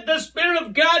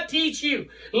God teach you.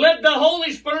 Let the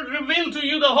Holy Spirit reveal to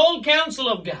you the whole counsel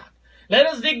of God. Let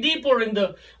us dig deeper in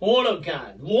the word of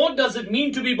God. What does it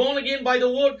mean to be born again by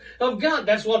the word of God?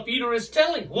 That's what Peter is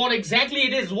telling. What exactly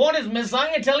it is. What is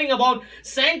Messiah telling about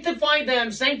sanctify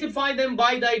them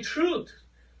by thy truth?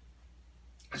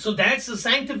 So that's the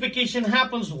sanctification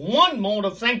happens. One mode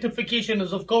of sanctification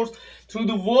is, of course, through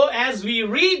the word. As we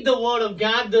read the word of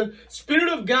God, the Spirit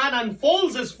of God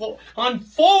unfolds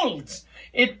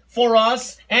it for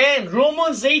us, and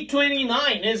Romans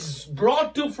 8:29 is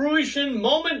brought to fruition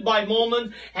moment by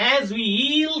moment as we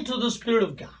yield to the Spirit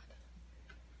of God.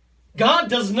 God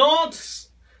does not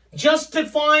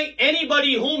justify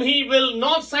anybody whom he will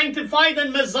not sanctify.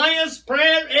 Then Messiah's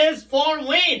prayer is for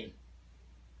vain.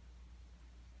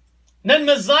 Then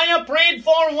Messiah prayed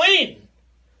for vain.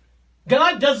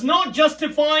 God does not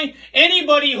justify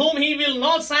anybody whom he will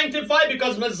not sanctify,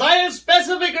 because Messiah's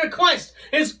specific request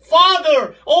is,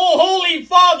 Father, O Holy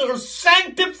Father,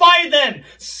 sanctify them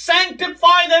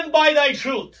by thy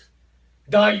truth.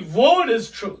 Thy word is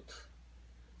truth.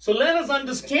 So let us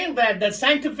understand that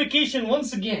sanctification,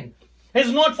 once again,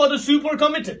 is not for the super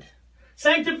committed.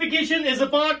 Sanctification is a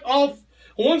part of,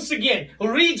 once again,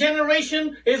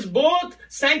 regeneration is birth,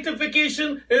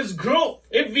 sanctification is growth.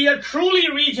 If we are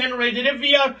truly regenerated, if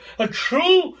we are a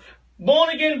true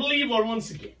born-again believer,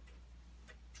 once again,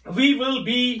 we will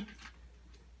be,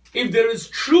 if there is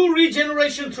true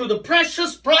regeneration through the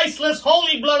precious, priceless,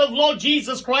 holy blood of Lord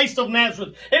Jesus Christ of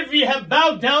Nazareth, if we have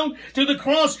bowed down to the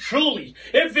cross truly,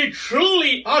 if we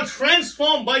truly are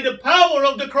transformed by the power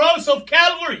of the cross of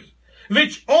Calvary,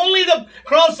 which only the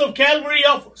cross of Calvary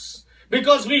offers,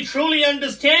 because we truly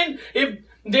understand, if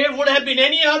there would have been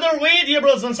any other way, dear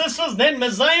brothers and sisters, then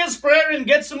Messiah's prayer in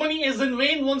Gethsemane is in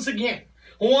vain once again.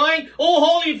 Why? Oh,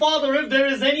 Holy Father, if there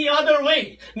is any other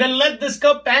way, then let this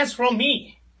cup pass from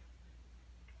me.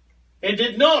 It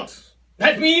did not.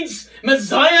 That means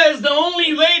Messiah is the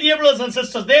only way, dear brothers and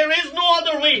sisters. There is no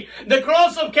other way. The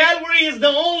cross of Calvary is the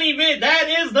only way. That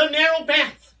is the narrow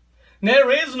path.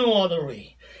 There is no other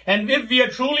way. And if we are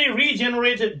truly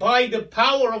regenerated by the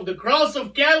power of the cross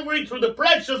of Calvary through the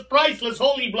precious, priceless,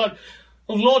 holy blood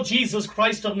of Lord Jesus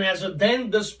Christ of Nazareth,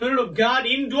 then the Spirit of God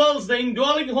indwells, the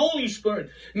indwelling Holy Spirit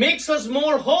makes us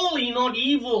more holy, not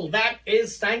evil. That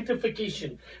is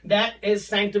sanctification. That is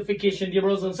sanctification, dear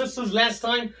brothers and sisters. Last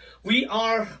time we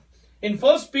are in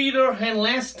 1 Peter, and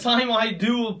last time, I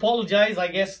do apologize, I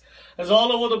guess, as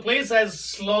all over the place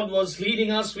as Lord was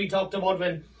leading us. We talked about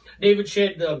when David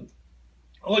shared the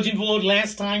urgent word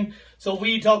last time. So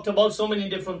we talked about so many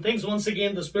different things. Once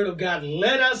again, the Spirit of God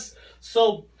led us.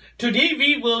 So today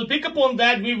we will pick up on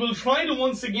that. We will try to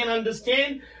once again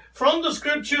understand from the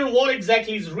scripture what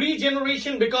exactly is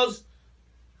regeneration, because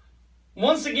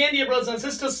once again, dear brothers and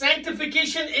sisters,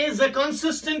 sanctification is a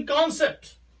consistent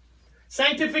concept.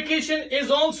 Sanctification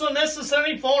is also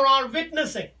necessary for our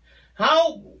witnessing.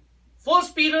 How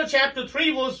 1 Peter chapter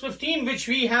 3 verse 15, which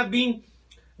we have been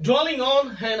dwelling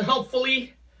on, and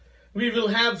hopefully we will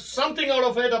have something out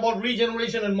of it about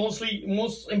regeneration and most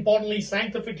importantly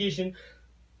sanctification.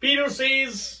 Peter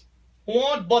says,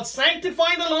 what? But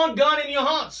sanctify the Lord God in your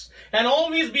hearts, and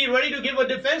always be ready to give a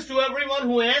defense to everyone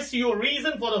who asks you a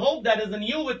reason for the hope that is in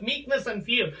you with meekness and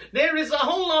fear. There is a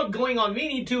whole lot going on. We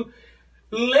need to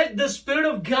let the Spirit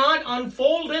of God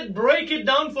unfold it, break it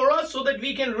down for us so that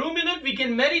we can ruminate, we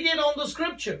can meditate on the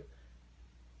scripture.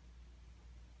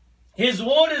 His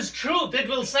word is truth. It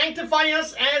will sanctify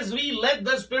us as we let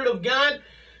the Spirit of God,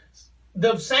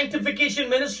 the sanctification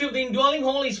ministry of the indwelling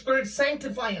Holy Spirit,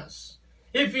 sanctify us.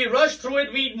 If we rush through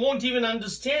it, we won't even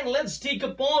understand. Let's take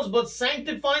a pause, but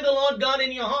sanctify the Lord God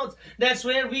in your hearts. That's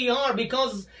where we are,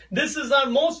 because this is our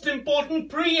most important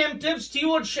preemptive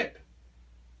stewardship.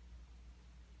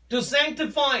 To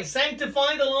sanctify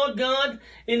the Lord God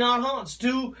in our hearts.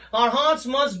 Our hearts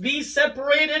must be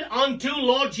separated unto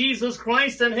Lord Jesus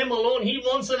Christ and Him alone. He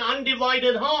wants an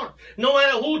undivided heart. No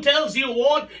matter who tells you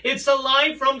what, it's a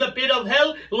lie from the pit of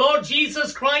hell. Lord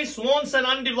Jesus Christ wants an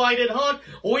undivided heart.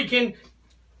 We can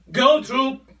go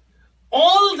through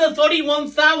all the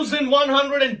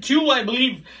 31,102, I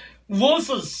believe,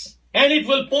 verses, and it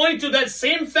will point to that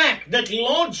same fact that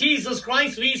Lord Jesus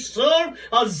Christ, we serve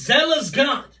a zealous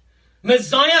God.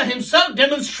 Messiah himself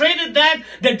demonstrated that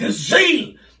the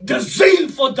zeal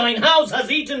for thine house has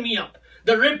eaten me up.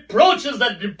 The reproaches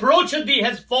that reproached thee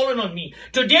has fallen on me.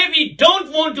 Today we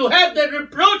don't want to have that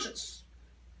reproaches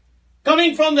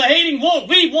coming from the hating world.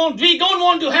 We don't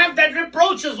want to have that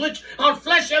reproaches which our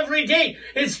flesh every day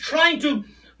is trying to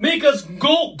make us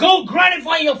go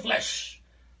gratify your flesh.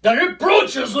 The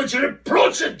reproaches which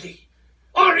reproached thee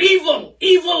are evil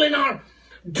in our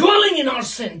dwelling in our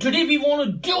sin. Today we want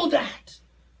to do that.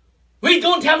 We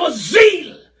don't have a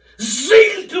zeal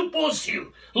to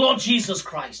pursue Lord Jesus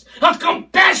Christ. A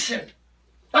compassion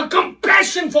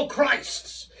for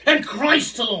Christ and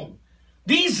Christ alone.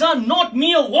 These are not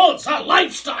mere words, a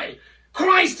lifestyle.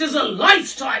 Christ is a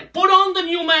lifestyle. Put on the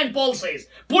new man, Paul says.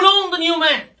 Put on the new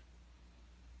man.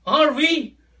 Are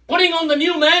we? Putting on the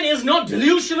new man is not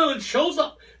delusional. It shows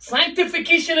up.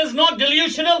 Sanctification is not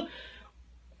delusional.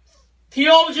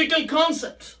 Theological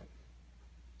concept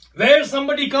where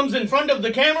somebody comes in front of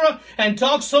the camera and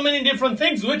talks so many different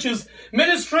things, which is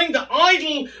ministering the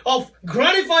idol of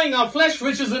gratifying our flesh,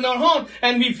 which is in our heart,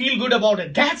 and we feel good about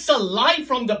it. That's a lie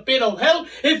from the pit of hell.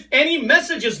 If any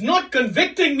message is not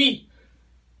convicting me,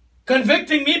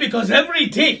 because every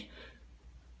day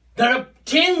there are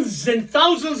tens and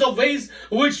thousands of ways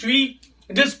which we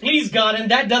displease God,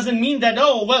 and that doesn't mean that,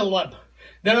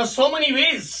 there are so many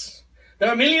ways. There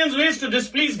are millions of ways to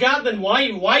displease God, then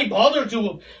why bother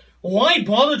to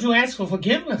ask for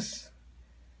forgiveness?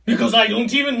 Because I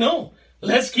don't even know.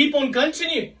 Let's keep on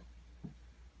continuing.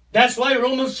 That's why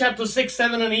Romans chapter 6,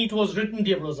 7 and 8 was written,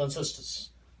 dear brothers and sisters.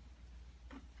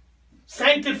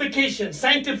 Sanctification.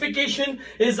 Sanctification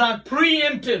is our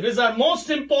most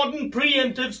important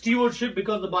preemptive stewardship,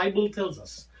 because the Bible tells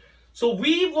us. So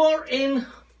we were in,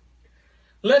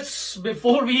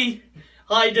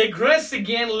 I digress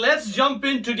again. Let's jump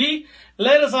in today.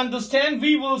 Let us understand.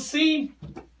 We will see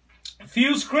a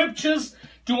few scriptures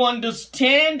to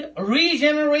understand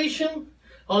regeneration.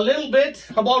 A little bit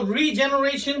about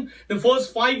regeneration. The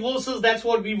first 5 verses, that's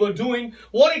what we were doing.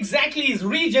 What exactly is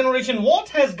regeneration? What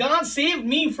has God saved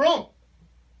me from?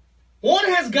 What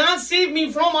has God saved me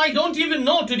from? I don't even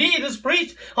know. Today it is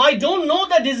preached. I don't know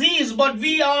the disease, but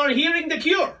we are hearing the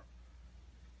cure.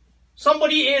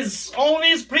 Somebody is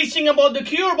always preaching about the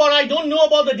cure, but I don't know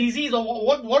about the disease. Or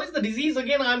what is the disease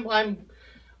again? I'm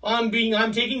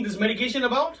taking this medication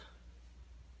about.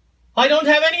 I don't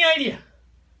have any idea.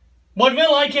 But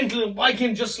I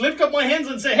can just lift up my hands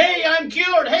and say, hey, I'm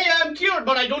cured.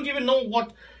 But I don't even know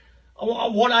what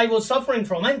what I was suffering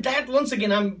from. And that, once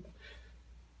again,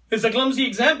 it's a clumsy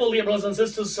example, dear brothers and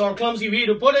sisters, or clumsy way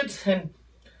to put it. And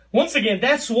once again,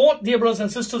 that's what, dear brothers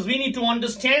and sisters, we need to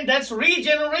understand. That's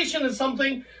regeneration is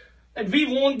something that we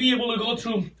won't be able to go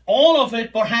through all of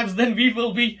it. Perhaps then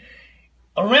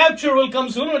a rapture will come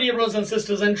sooner, dear brothers and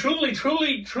sisters. And truly,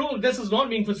 this is not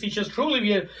being facetious. Truly,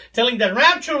 we are telling that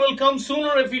rapture will come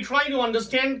sooner if we try to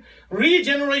understand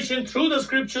regeneration through the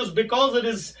scriptures, because it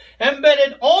is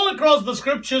embedded all across the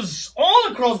scriptures,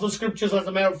 as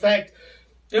a matter of fact.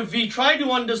 If we try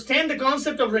to understand the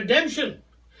concept of redemption,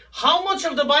 how much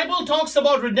of the Bible talks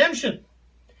about redemption?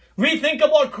 We think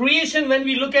about creation when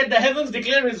we look at the heavens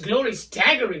declare His glory.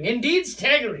 Staggering. Indeed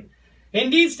staggering.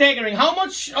 Indeed staggering. How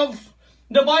much of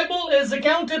the Bible is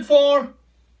accounted for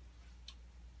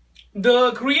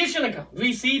the creation account?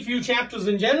 We see few chapters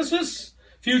in Genesis,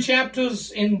 few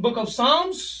chapters in book of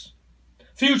Psalms,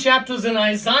 few chapters in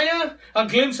Isaiah, a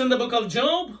glimpse in the book of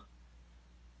Job.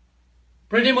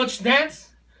 Pretty much that's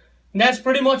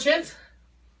pretty much it.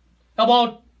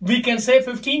 About, we can say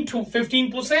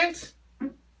 15%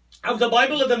 of the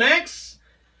Bible at the max.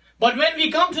 But when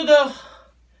we come to the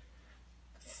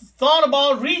thought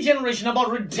about regeneration,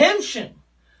 about redemption,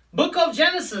 book of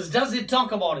Genesis, does it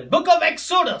talk about it? Book of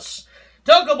Exodus,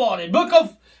 talk about it. Book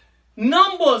of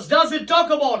Numbers, does it talk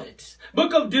about it?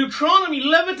 Book of Deuteronomy,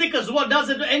 Leviticus, what does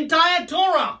it? Entire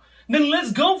Torah. Then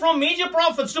let's go from major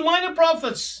prophets to minor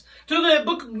prophets, to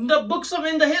the books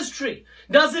in the history.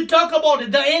 Does it talk about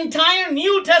it? The entire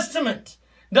New Testament.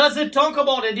 Does it talk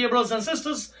about it, dear brothers and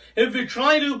sisters? If we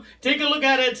try to take a look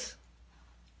at it,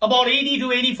 about 80 to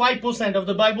 85% of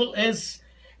the Bible is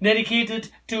dedicated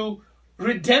to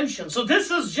redemption. So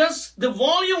this is just the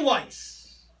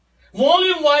volume-wise.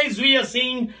 Volume-wise, we are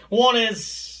seeing what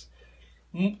is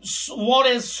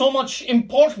so much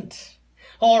important,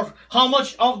 or how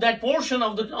much of that portion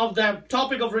of the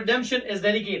topic of redemption is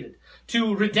dedicated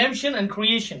to redemption and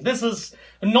creation. This is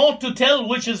not to tell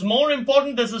which is more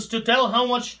important. This is to tell how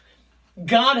much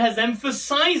God has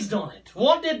emphasized on it.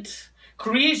 What did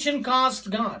creation cost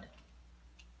God?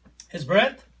 His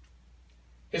breath?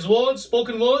 His words,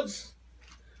 spoken words?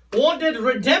 What did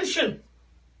redemption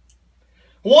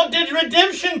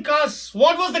cost?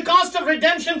 What was the cost of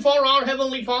redemption for our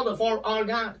Heavenly Father, for our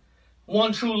God?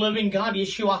 One true living God,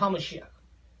 Yeshua HaMashiach.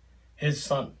 His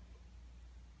Son.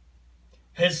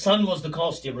 His Son was the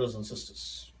cost, dear brothers and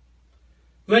sisters.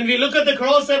 When we look at the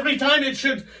cross every time, it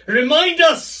should remind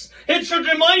us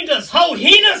how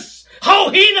heinous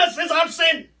is our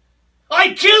sin.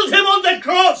 I killed Him on that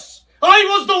cross. I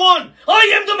was the one.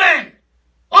 I am the man.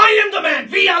 I am the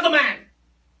man. We are the man.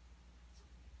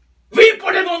 We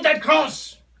put Him on that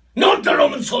cross. Not the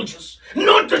Roman soldiers.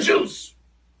 Not the Jews.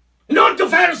 Not the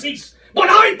Pharisees. But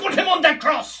I put Him on that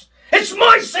cross. It's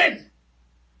my sin.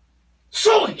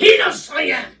 So heinous I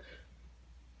am.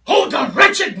 Oh, the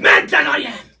wretched man that I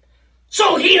am.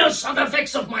 So heinous are the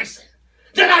effects of my sin,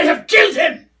 that I have killed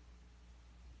Him.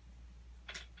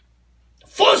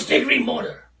 First degree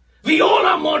murder. We all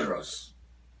are murderers.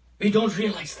 We don't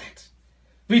realize that.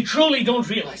 We truly don't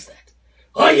realize that.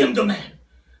 I am the man.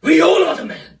 We all are the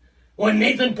man. When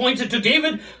Nathan pointed to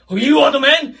David, you are the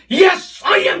man? Yes,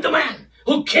 I am the man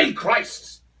who killed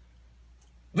Christ.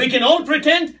 We can all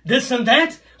pretend this and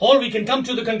that, or we can come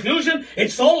to the conclusion,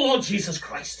 it's all Lord Jesus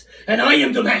Christ. And I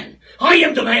am the man. I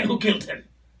am the man who killed Him.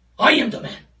 I am the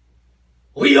man.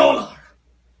 We all are.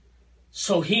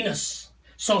 So heinous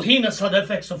are the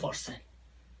effects of our sin.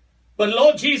 But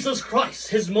Lord Jesus Christ,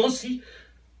 His mercy,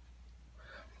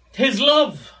 His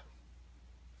love.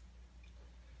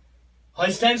 I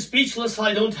stand speechless.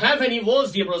 I don't have any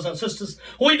words, dear brothers and sisters.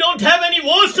 We don't have any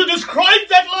words to describe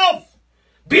that love.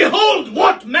 Behold,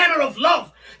 what manner of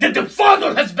love that the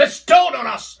Father has bestowed on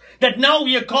us, that now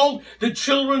we are called the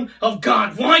children of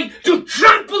God. Why? To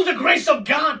trample the grace of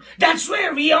God. That's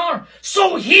where we are.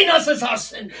 So heinous is our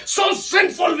sin. So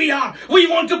sinful we are. We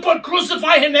want to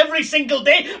crucify Him every single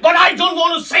day. But I don't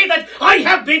want to say that I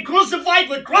have been crucified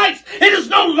with Christ. It is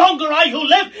no longer I who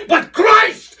live, but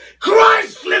Christ.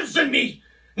 Christ lives in me.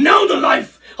 Now the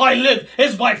life I live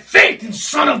is by faith in the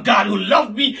Son of God who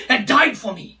loved me and died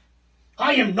for me.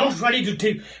 I am not ready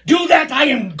to do that. I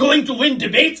am going to win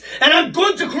debates and I'm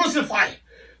going to crucify.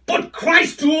 Put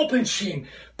Christ to open shame.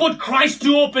 Put Christ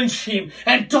to open shame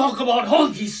and talk about all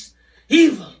this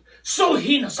evil. So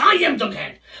heinous. I am the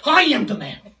man. I am the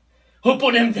man who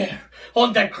put Him there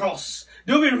on that cross.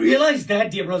 Do we realize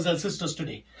that, dear brothers and sisters,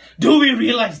 today? Do we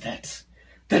realize that?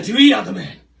 That we are the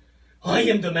man. I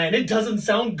am the man. It doesn't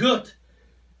sound good.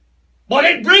 But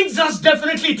it brings us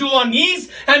definitely to our knees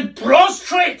and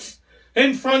prostrate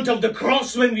in front of the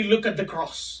cross when we look at the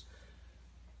cross.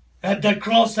 At that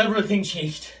cross, everything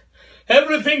changed.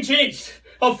 Everything changed.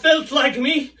 A filth like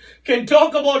me can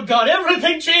talk about God.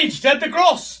 Everything changed at the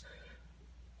cross.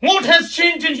 What has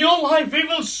changed in your life? We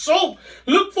will so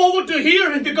look forward to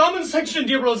hear in the comment section,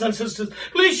 dear brothers and sisters.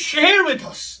 Please share with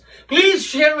us. Please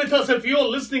share with us if you are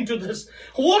listening to this.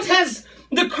 What has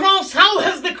the cross, how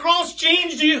has the cross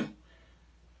changed you?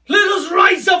 Let us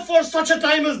rise up for such a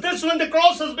time as this when the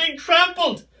cross is being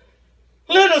trampled.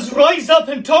 Let us rise up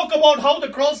and talk about how the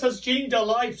cross has changed our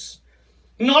lives.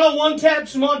 Not a one-tap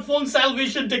smartphone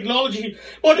salvation technology,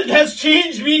 but it has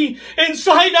changed me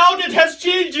inside out. It has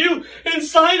changed you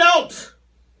inside out.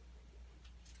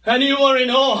 And you are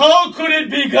in awe. How could it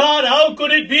be, God? How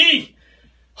could it be?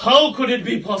 How could it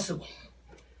be possible?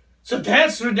 So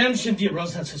that's redemption, dear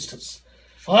brothers and sisters.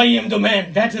 I am the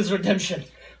man. That is redemption.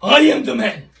 I am the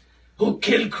man who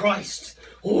killed Christ.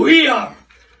 We are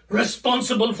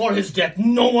responsible for his death.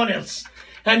 No one else.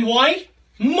 And why?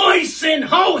 My sin.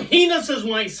 How heinous is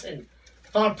my sin?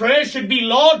 Our prayer should be,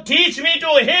 Lord, teach me to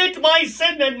hate my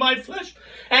sin and my flesh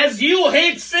as you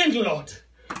hate sin, Lord.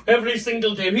 Every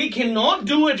single day. We cannot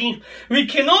do it. We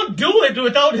cannot do it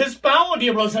without his power,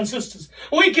 dear brothers and sisters.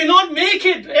 We cannot make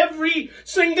it every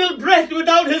single breath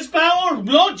without his power.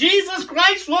 Lord Jesus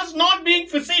Christ was not being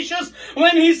facetious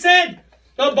when he said,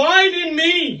 abide in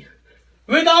me.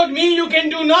 Without me, you can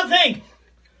do nothing.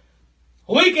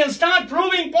 We can start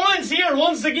proving points here.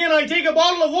 Once again, I take a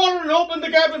bottle of water and open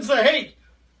the cap and say, hey,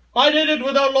 I did it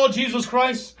without Lord Jesus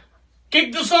Christ.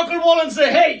 Kick the soccer ball and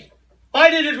say, hey, I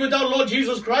did it without Lord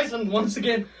Jesus Christ. And once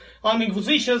again, I'm being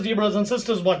facetious, dear brothers and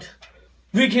sisters, but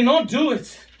we cannot do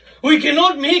it. We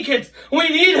cannot make it. We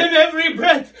need him every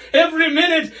breath, every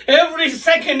minute, every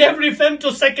second, every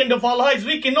femtosecond of our lives.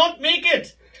 We cannot make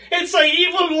it. It's an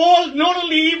evil world, not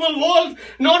only evil world,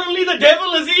 not only the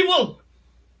devil is evil.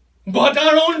 But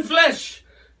our own flesh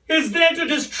is there to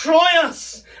destroy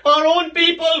us. Our own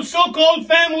people, so-called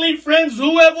family, friends,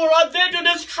 whoever are there to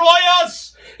destroy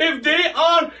us. If they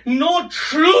are not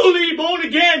truly born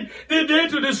again, they're there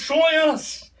to destroy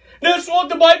us. That's what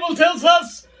the Bible tells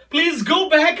us. Please go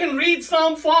back and read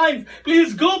Psalm 5.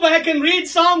 Please go back and read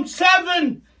Psalm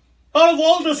 7. Out of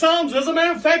all the Psalms, as a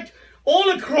matter of fact,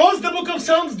 all across the book of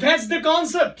Psalms, that's the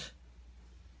concept.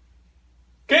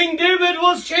 King David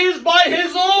was chased by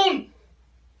his own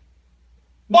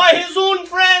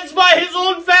friends, by his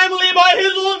own family, by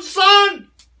his own son.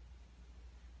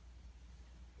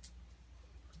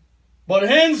 But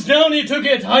hands down he took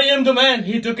it. I am the man.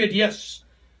 He took it, yes.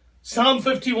 Psalm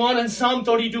 51 and Psalm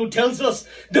 32 tells us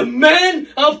the man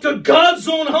after God's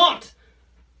own heart.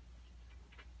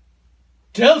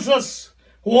 Tells us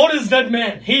what is that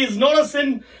man. He is not a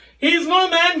sin. He is not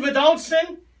a man without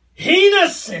sin.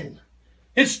 Heinous sin.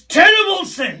 It's terrible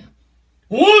sin.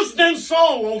 Worse than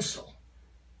Saul also.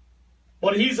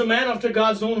 But he's a man after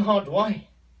God's own heart. Why?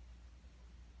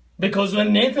 Because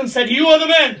when Nathan said, you are the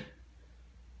man,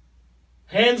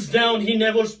 hands down, he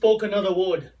never spoke another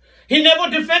word. He never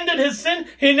defended his sin.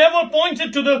 He never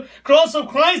pointed to the cross of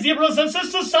Christ. Dear brothers and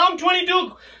sisters, Psalm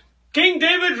 22, King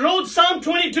David wrote Psalm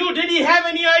 22. Did he have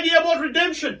any idea about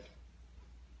redemption?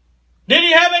 Did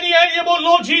he have any idea about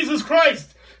Lord Jesus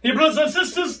Christ? Dear brothers and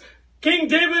sisters, King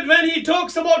David, when he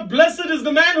talks about blessed is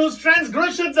the man whose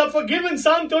transgressions are forgiven,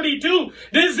 Psalm 32,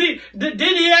 did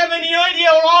he have any idea,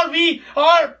 or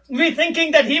are we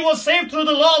thinking that he was saved through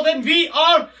the law? When we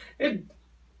are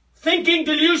thinking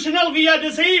delusional, we are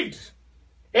deceived.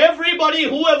 Everybody,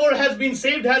 whoever has been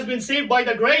saved by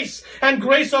the grace and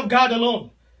grace of God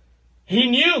alone. He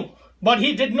knew, but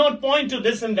he did not point to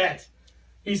this and that.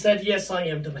 He said, yes, I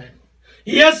am the man.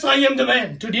 Yes, I am the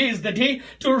man. Today is the day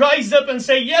to rise up and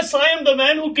say, yes, I am the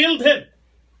man who killed him.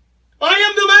 I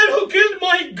am the man who killed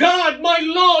my God, my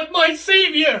Lord, my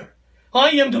Savior. I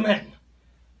am the man.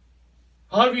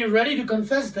 Are we ready to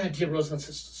confess that, dear brothers and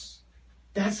sisters?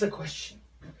 That's the question.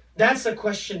 That's the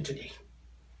question today.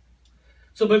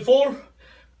 So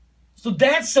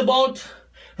that's about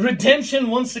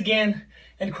redemption once again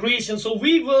and creation. So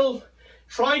we will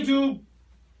try to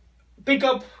pick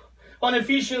up on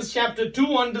Ephesians chapter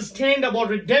 2, understand about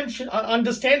redemption,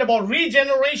 understand about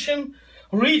regeneration,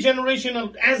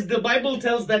 as the Bible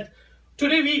tells that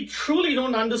today we truly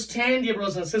don't understand, dear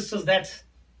brothers and sisters, that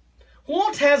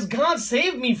what has God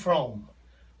saved me from?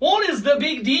 What is the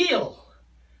big deal?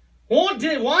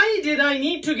 Why did I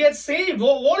need to get saved?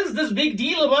 What is this big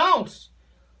deal about?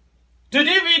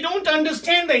 Today we don't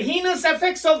understand the heinous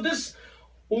effects of this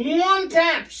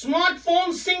one-tap,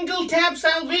 smartphone, single-tap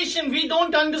salvation. We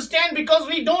don't understand because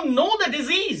we don't know the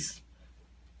disease.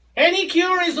 Any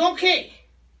cure is okay.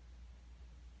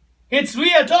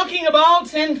 We are talking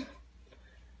about, and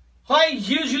I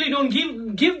usually don't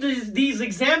give these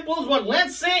examples, but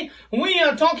let's say we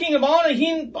are talking about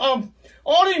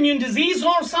autoimmune disease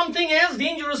or something as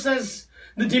dangerous as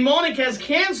the demonic as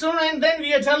cancer, and then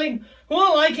we are telling,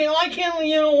 well, I can,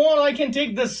 you know what, I can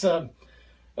take this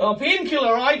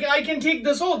painkiller, I can take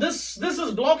this, oh, this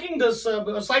is blocking this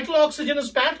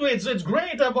cyclooxygenous pathway, it's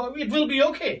great, it will be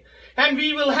okay. And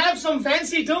we will have some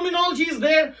fancy terminologies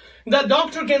there. The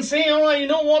doctor can say, all right, you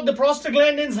know what, the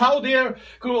prostaglandins, how the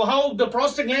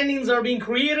prostaglandins are being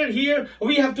created here.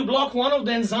 We have to block one of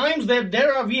the enzymes.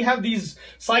 We have these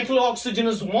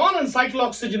cyclooxygenous 1 and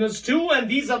cyclooxygenous 2, and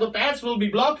these are the paths will be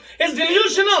blocked. It's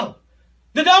delusional.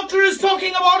 The doctor is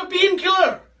talking about a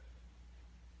painkiller.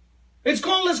 It's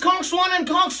called as COX-1 and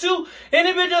COX-2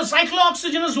 inhibitor,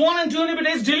 cyclooxygenous 1 and 2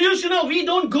 inhibitor. It's delusional. We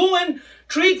don't go and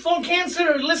treat for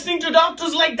cancer. Listening to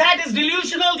doctors like that is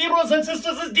delusional, dear brothers and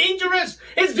sisters. It's dangerous.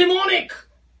 It's demonic.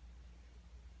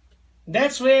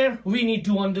 That's where we need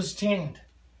to understand.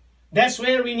 That's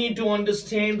where we need to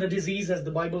understand the disease as the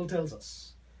Bible tells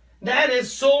us. That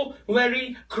is so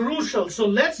very crucial. So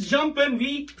let's jump in.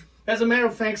 We, as a matter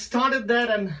of fact, started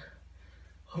that, and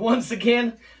once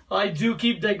again, I do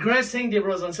keep digressing, dear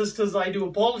brothers and sisters. I do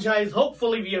apologize.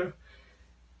 Hopefully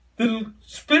the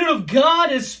Spirit of God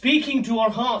is speaking to our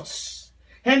hearts.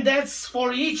 And that's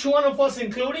for each one of us,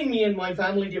 including me and my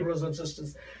family, dear brothers and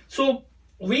sisters. So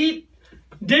we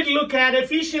did look at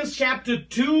Ephesians chapter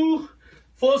 2,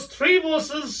 first 3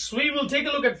 verses. We will take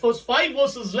a look at first 5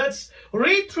 verses. Let's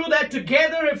read through that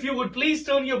together. If you would please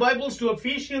turn your Bibles to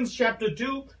Ephesians chapter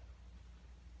 2.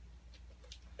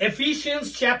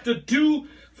 Ephesians chapter 2,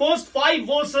 first 5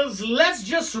 verses. Let's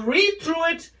just read through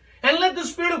it and let the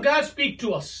Spirit of God speak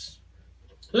to us.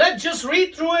 Let's just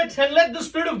read through it and let the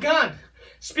Spirit of God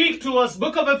speak to us.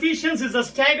 Book of Ephesians is a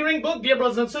staggering book, dear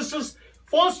brothers and sisters.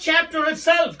 First chapter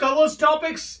itself covers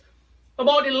topics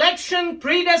about election,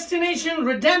 predestination,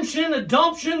 redemption,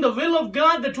 adoption, the will of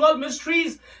God, the 12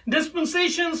 mysteries,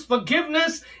 dispensations,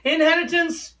 forgiveness,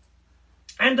 inheritance,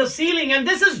 and the sealing. And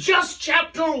this is just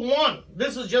chapter 1.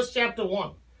 This is just chapter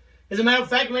 1. As a matter of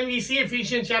fact, when we see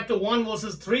Ephesians chapter 1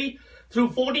 verses 3 through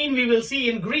 14, we will see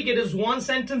in Greek it is one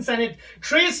sentence, and it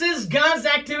traces God's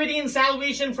activity in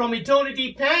salvation from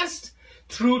eternity past,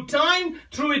 through time,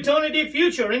 through eternity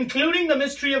future, including the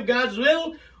mystery of God's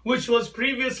will, which was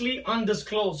previously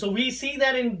undisclosed. So we see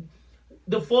that in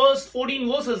the first 14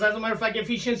 verses. As a matter of fact,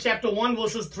 Ephesians chapter 1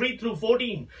 verses 3 through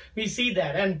 14, we see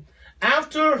that. And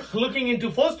after looking into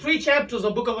first 3 chapters,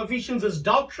 the book of Ephesians is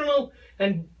doctrinal,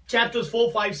 and chapters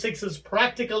 4, 5, 6 is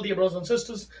practical, dear brothers and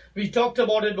sisters. We talked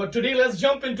about it, but today let's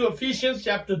jump into Ephesians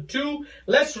chapter 2.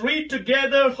 Let's read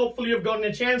together. Hopefully you've gotten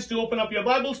a chance to open up your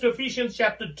Bibles to Ephesians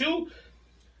chapter 2.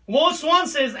 Verse 1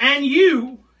 says, and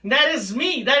you, that is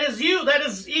me, that is you, that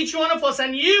is each one of us,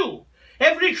 and you,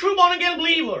 every true born-again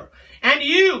believer, and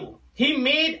you, he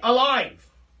made alive.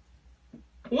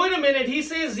 Wait a minute, he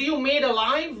says you made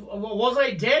alive? Was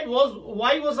I dead?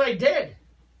 Why was I dead?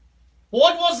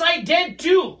 What was I dead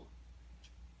to?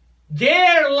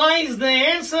 There lies the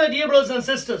answer, dear brothers and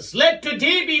sisters. Let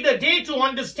today be the day to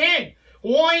understand.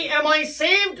 Why am I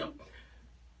saved?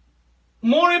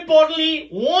 More importantly,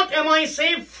 what am I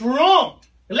saved from?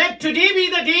 Let today be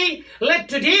the day. Let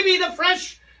today be the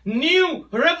fresh, new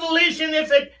revelation.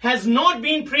 If it has not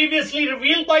been previously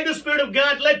revealed by the Spirit of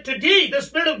God, let today the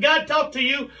Spirit of God talk to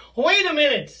you. Wait a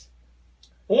minute.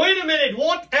 Wait a minute,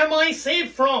 what am I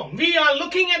saved from? We are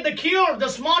looking at the cure, the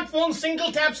smartphone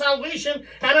single tap salvation,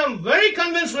 and I'm very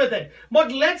convinced with it.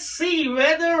 But let's see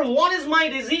what is my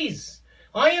disease?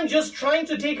 I am just trying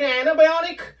to take an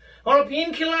antibiotic or a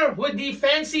painkiller with the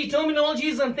fancy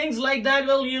terminologies and things like that.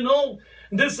 Well, you know,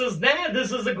 this is that,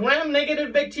 this is a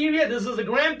gram-negative bacteria, this is a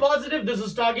gram-positive, this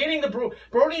is targeting the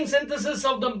protein synthesis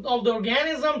of the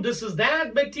organism, this is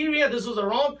that bacteria, this is a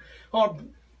wrong, or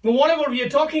whatever we are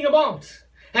talking about.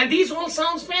 And these all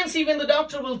sounds fancy when the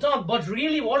doctor will talk, but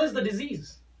really, what is the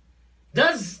disease?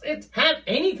 Does it have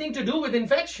anything to do with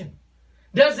infection?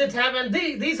 Does it have, and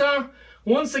these are,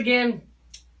 once again,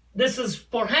 this is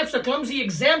perhaps a clumsy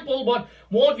example, but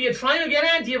what we are trying to get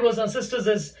at, dear brothers and sisters,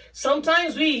 is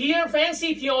sometimes we hear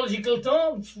fancy theological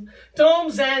terms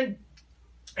and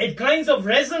it kinds of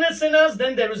resonates in us.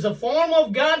 Then there is a form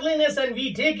of godliness and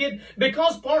we take it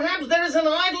because perhaps there is an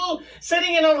idol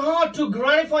sitting in our heart to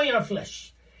gratify our flesh.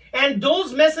 And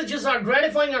those messages are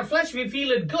gratifying our flesh. We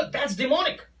feel it good. That's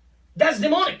demonic. That's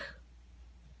demonic.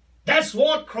 That's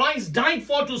what Christ died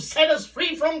for, to set us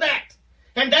free from that.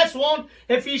 And that's what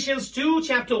Ephesians 2,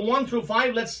 chapter 1 through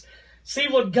 5. Let's see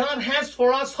what God has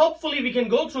for us. Hopefully we can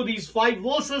go through these 5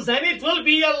 verses and it will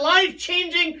be a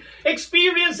life-changing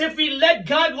experience if we let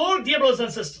God work, dear brothers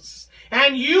and sisters.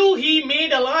 And you he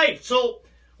made alive. So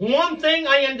one thing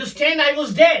I understand, I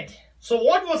was dead. So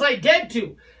what was I dead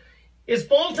to? Is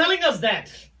Paul telling us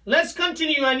that? Let's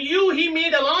continue. And you he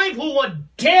made alive who were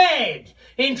dead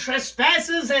in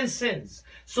trespasses and sins.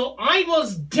 So I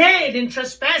was dead in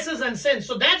trespasses and sins.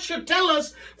 So that should tell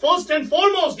us, first and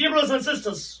foremost, dear brothers and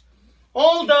sisters,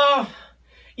 all the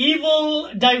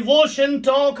evil devotion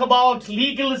talk about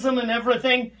legalism and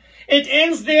everything, it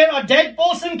ends there. A dead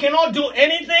person cannot do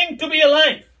anything to be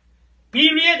alive.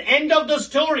 Period. End of the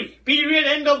story. Period.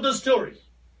 End of the story.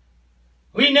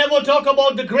 We never talk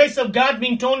about the grace of God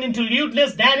being turned into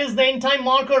lewdness. That is the end time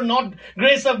marker, not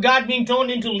grace of God being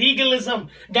turned into legalism.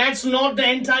 That's not the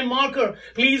end time marker.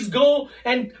 Please go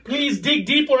and please dig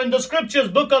deeper in the scriptures.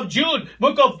 Book of Jude.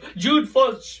 Book of Jude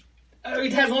first.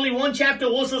 It has only one chapter,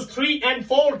 verses 3 and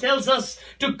 4 tells us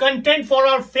to contend for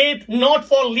our faith, not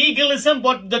for legalism,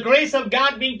 but the grace of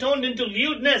God being turned into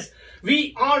lewdness.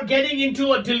 We are getting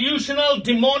into a delusional,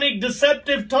 demonic,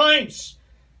 deceptive times.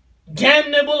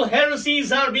 Damnable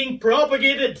heresies are being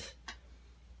propagated.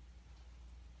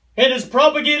 It is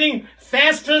propagating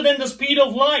faster than the speed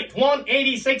of light.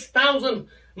 186,000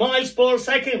 miles per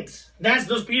second. That's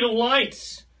the speed of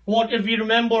light. What if we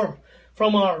remember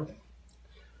from our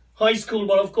high school?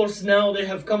 But of course now they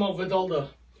have come up with all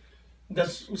the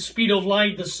speed of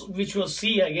light, which was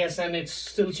C, I guess, and it's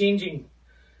still changing.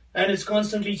 And it's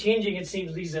constantly changing, it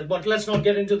seems, these days. But let's not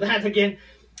get into that again.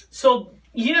 So,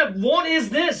 yeah, what is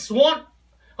this? What?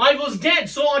 I was dead.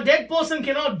 So a dead person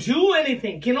cannot do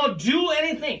anything. Cannot do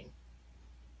anything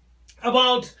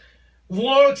about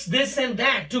works, this and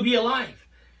that, to be alive.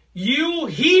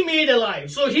 He made alive.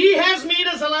 So he has made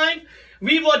us alive.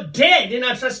 We were dead in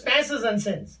our trespasses and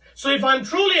sins. So if I'm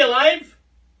truly alive,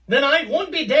 then I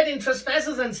won't be dead in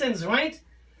trespasses and sins, right?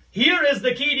 Here is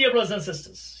the key, dear brothers and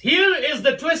sisters. Here is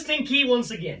the twisting key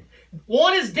once again.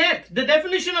 What is death? The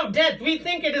definition of death, we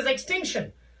think it is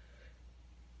extinction.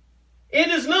 It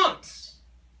is not.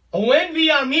 When we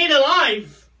are made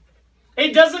alive,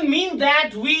 it doesn't mean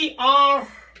that we are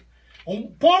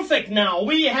perfect now.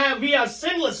 We are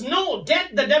sinless. No,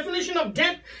 death, the definition of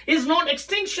death is not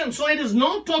extinction. So it is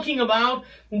not talking about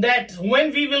that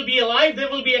when we will be alive, there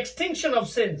will be extinction of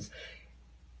sins.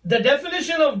 The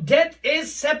definition of death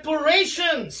is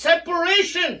separation.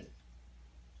 Separation.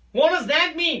 What does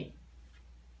that mean?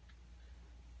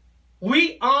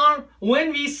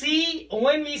 When we see,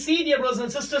 dear brothers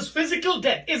and sisters, physical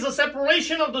death is a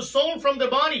separation of the soul from the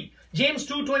body. James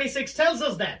 2:26 tells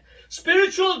us that.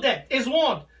 Spiritual death is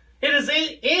what? It is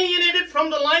alienated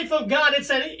from the life of God. It's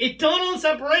an eternal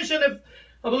separation. If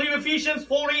I believe Ephesians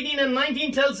 4:18 and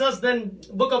 19 tells us, then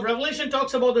book of Revelation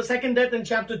talks about the second death in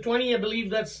chapter 20. I believe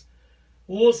that's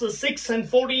verses 6 and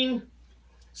 14.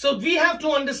 So we have to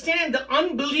understand the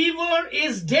unbeliever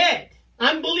is dead.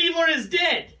 Unbeliever is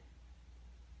dead.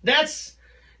 That's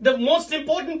the most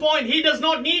important point. He does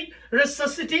not need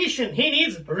resuscitation. He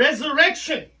needs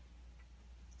resurrection.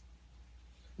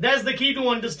 That's the key to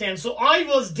understand. So I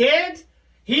was dead.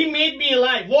 He made me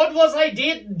alive. What was I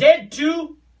dead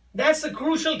to? That's the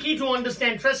crucial key to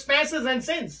understand. Trespasses and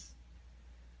sins.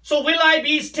 So will I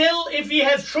be still, if he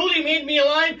has truly made me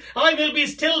alive, I will be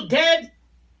still dead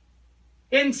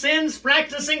in sins,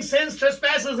 practicing sins,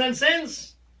 trespasses and sins?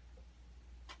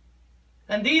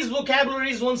 And these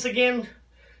vocabularies, once again,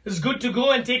 is good to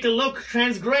go and take a look.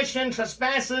 Transgression,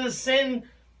 trespasses, sin,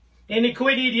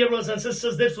 iniquity, dear brothers and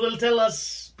sisters. This will tell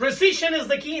us precision is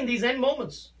the key in these end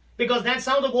moments. Because that's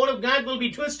how the word of God will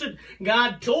be twisted.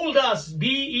 God told us, be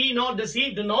ye not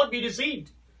deceived, do not be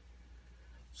deceived.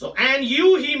 So, and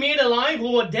you he made alive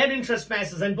who were dead in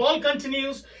trespasses. And Paul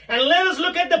continues, and let us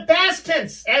look at the past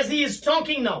tense as he is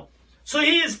talking now. So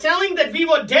he is telling that we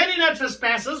were dead in our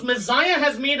trespasses. Messiah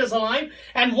has made us alive.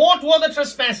 And what were the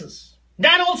trespasses?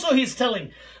 That also he's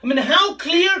telling. I mean, how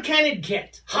clear can it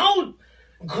get? How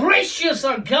gracious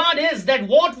our God is that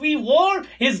what we were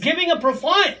is giving a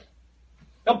profile.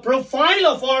 A profile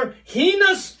of our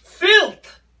heinous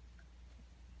filth.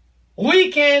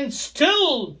 We can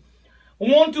still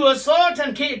want to assert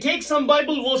and take some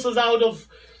Bible verses out of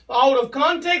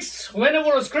context.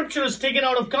 Whenever a scripture is taken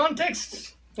out of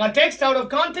context, a text out of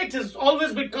context is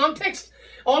always with context,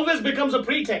 always becomes a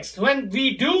pretext. When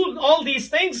we do all these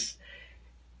things,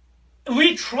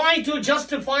 we try to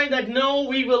justify that no,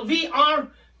 we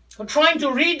are trying to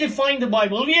redefine the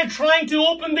Bible. We are trying to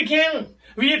open the canon.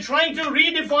 We are trying to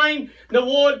redefine the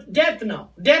word death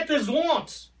now. Death is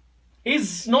what?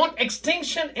 Is not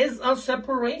extinction, is a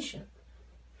separation.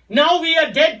 Now we are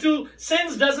dead to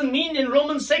sins doesn't mean in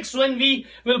Romans 6 when we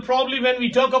will probably, when we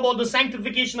talk about the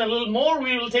sanctification a little more,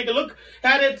 we will take a look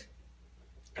at it.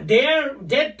 They're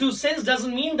dead to sins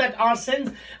doesn't mean that our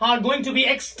sins are going to be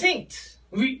extinct.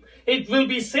 It will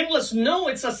be sinless.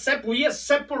 No, we are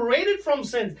separated from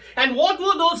sins. And what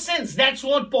were those sins? That's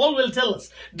what Paul will tell us.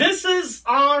 This is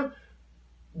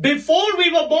before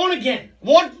we were born again.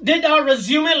 What did our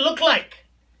resume look like?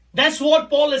 That's what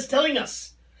Paul is telling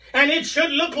us. And it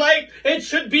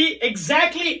should be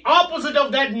exactly opposite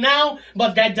of that now.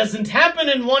 But that doesn't happen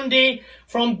in one day.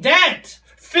 From that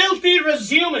filthy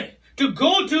resume to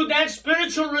go to that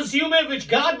spiritual resume which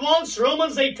God wants,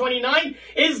 Romans 8:29,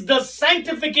 is the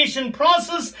sanctification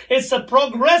process. It's a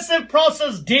progressive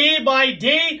process. Day by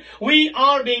day, we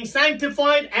are being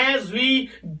sanctified as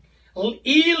we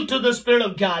yield to the Spirit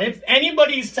of God. If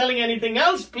anybody is telling anything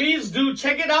else, please do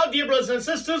check it out, dear brothers and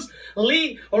sisters.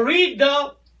 Read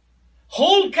the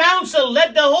whole counsel.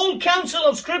 Let the whole counsel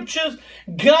of Scriptures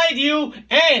guide you,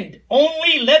 and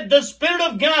only let the Spirit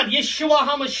of God, Yeshua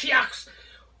HaMashiach,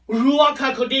 Ruach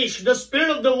HaKhodesh, the Spirit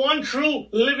of the one true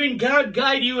living God,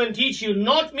 guide you and teach you.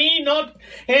 Not me, not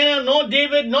Hannah, not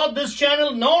David, not this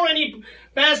channel, nor any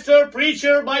pastor,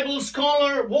 preacher, Bible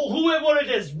scholar, whoever it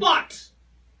is. But,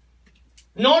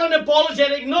 not an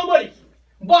apologetic, nobody.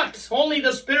 But, only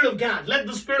the Spirit of God. Let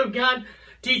the Spirit of God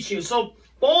teach you. So,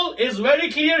 Paul is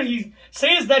very clear. He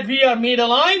says that we are made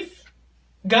alive.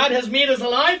 God has made us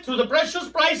alive through the precious,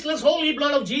 priceless, holy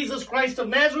blood of Jesus Christ of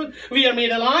Nazareth. We are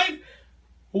made alive.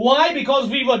 Why? Because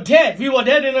we were dead. We were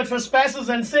dead in our trespasses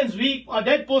and sins. A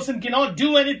dead person cannot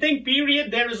do anything,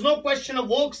 period. There is no question of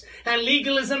works and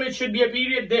legalism. It should be a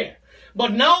period there.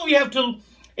 But now we have to,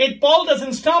 Paul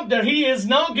doesn't stop there. He is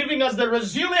now giving us the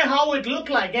resume, how it looked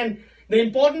like. And the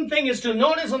important thing is to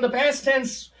notice on the past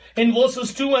tense in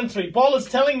verses 2 and 3. Paul is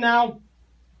telling now,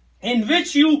 in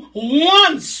which you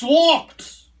once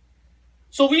walked.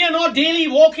 So we are not daily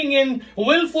walking in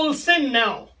willful sin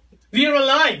now. We are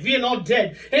alive. We are not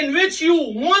dead. In which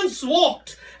you once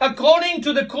walked according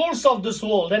to the course of this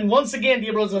world. And once again,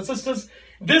 dear brothers and sisters,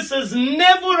 this is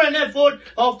never an effort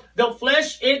of the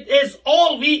flesh. It is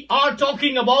all we are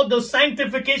talking about, the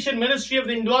sanctification ministry of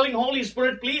the indwelling Holy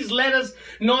Spirit. Please let us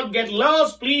not get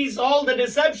lost. Please, all the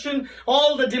deception,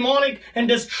 all the demonic and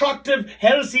destructive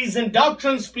heresies and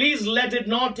doctrines, please let it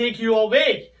not take you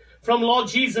away from Lord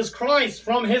Jesus Christ,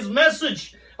 from His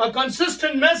message. A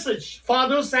consistent message.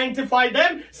 Father, sanctify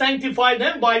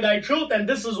them by thy truth. And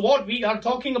this is what we are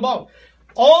talking about.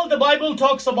 All the Bible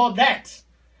talks about that.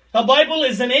 The Bible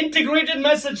is an integrated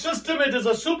message system. It is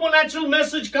a supernatural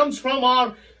message, comes from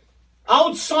our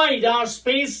outside our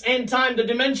space and time, the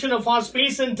dimension of our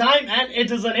space and time, and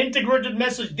it is an integrated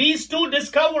message. These two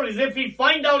discoveries, if we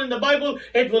find out in the Bible,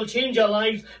 it will change our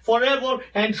lives forever.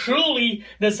 And truly,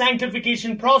 the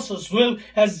sanctification process will,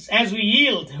 as we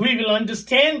yield, we will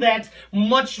understand that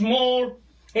much more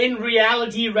in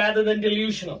reality rather than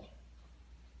delusional.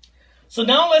 So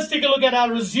now let's take a look at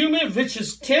our resume, which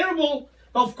is terrible,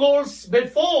 of course,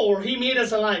 before He made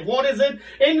us alive. What is it?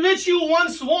 In which you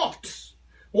once walked.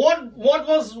 What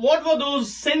were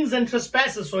those sins and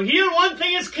trespasses? So here one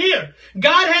thing is clear.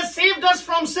 God has saved us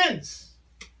from sins.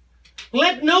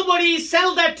 Let nobody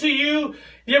sell that to you.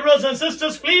 Dear brothers and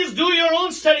sisters, please do your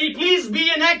own study. Please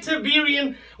be an active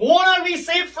Berean. What are we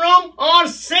saved from? Our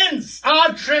sins,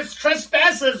 our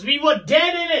trespasses. We were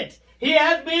dead in it. He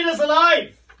has made us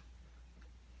alive.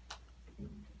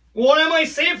 What am I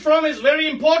saved from is very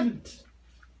important.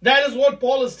 That is what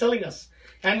Paul is telling us.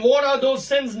 And what are those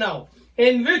sins now?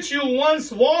 In which you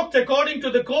once walked according to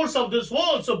the course of this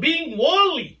world. So being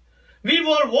worldly. We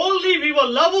were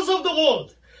lovers of the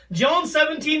world. John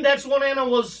 17, that's what Anna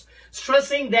was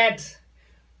stressing, that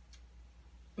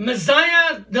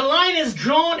Messiah, the line is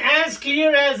drawn as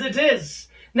clear as it is.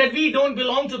 That we don't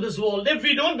belong to this world. If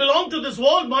we don't belong to this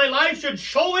world, my life should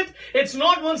show it. It's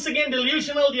not once again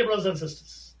delusional, dear brothers and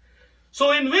sisters.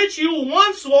 So in which you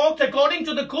once walked according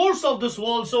to the course of this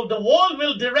world. So the world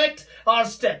will direct our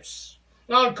steps,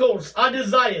 our course, our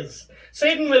desires.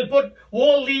 Satan will put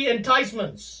worldly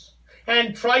enticements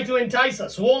and try to entice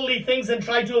us, worldly things, and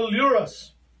try to allure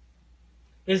us.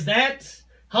 Is that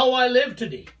how I live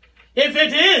today? If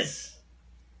it is,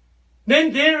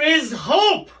 then there is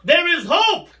hope. There is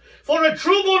hope. For a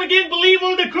true born-again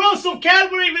believer, the cross of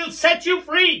Calvary will set you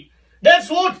free.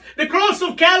 That's what the cross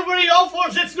of Calvary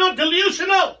offers. It's not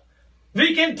delusional.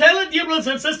 We can tell it, dear brothers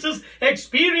and sisters,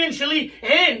 experientially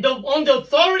and on the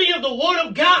authority of the Word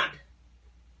of God.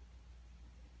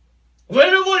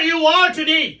 Wherever you are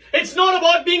today, it's not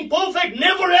about being perfect.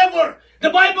 Never ever. The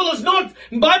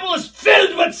Bible is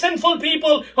filled with sinful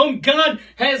people whom God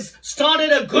has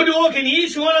started a good work in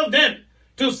each one of them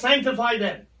to sanctify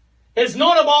them. It's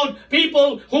not about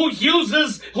people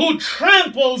who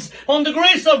tramples on the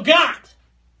grace of God.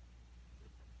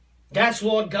 That's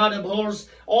what God abhors.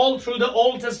 All through the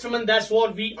Old Testament, that's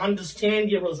what we understand,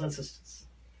 dear brothers and sisters.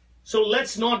 So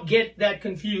let's not get that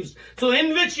confused. So in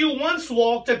which you once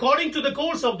walked according to the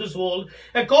course of this world,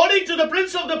 according to the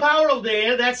prince of the power of the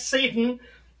air, that's Satan,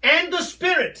 and the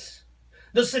spirit,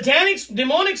 the satanic,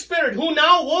 demonic spirit who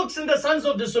now works in the sons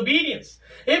of disobedience.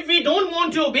 If we don't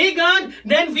want to obey God,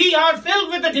 then we are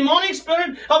filled with the demonic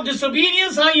spirit of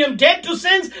disobedience. I am dead to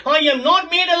sins. I am not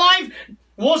made alive.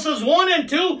 Verses 1 and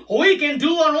 2, we can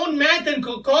do our own math, and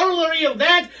corollary of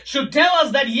that should tell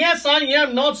us that yes, I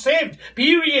am not saved.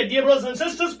 Period. Dear brothers and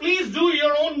sisters, please do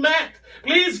your own math.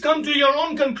 Please come to your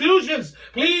own conclusions.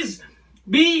 Please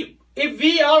be, if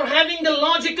we are having the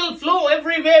logical flow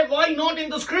everywhere, why not in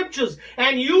the scriptures?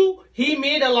 And you, he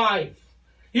made alive.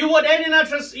 You were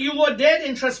dead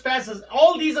in trespasses.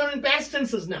 All these are in past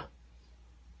tenses now.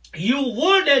 You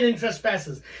were dead in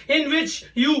trespasses, in which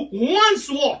you once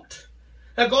walked,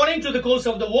 according to the course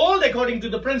of the world, according to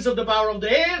the prince of the power of the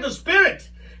air, the spirit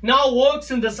now works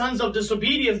in the sons of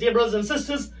disobedience. Dear brothers and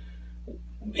sisters,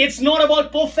 it's not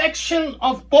about perfection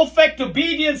of perfect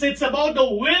obedience. It's about the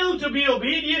will to be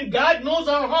obedient. God knows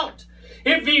our heart.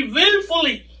 If we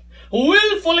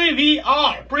willfully we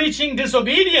are preaching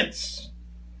disobedience,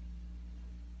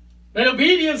 then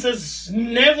obedience is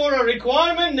never a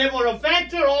requirement, never a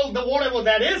factor, all the whatever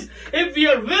that is. If we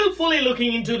are willfully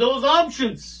looking into those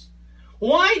options,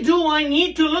 why do I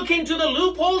need to look into the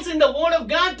loopholes in the Word of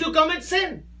God to commit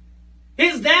sin?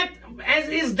 Is that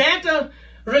a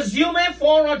resume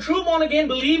for a true born-again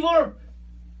believer?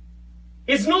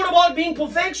 It's not about being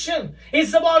perfection.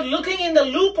 It's about looking in the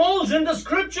loopholes in the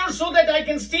Scripture so that I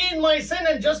can stay in my sin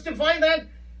and justify that.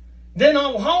 Then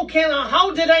how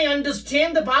did I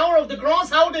understand the power of the cross?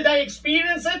 How did I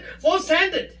experience it?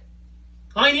 First-handed.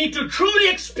 I need to truly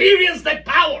experience that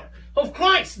power of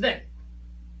Christ then.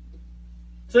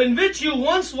 So in which you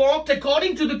once walked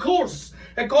according to the course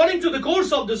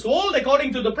of this world,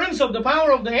 according to the prince of the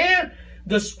power of the air,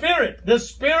 the spirit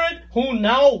who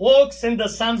now works in the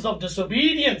sons of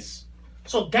disobedience.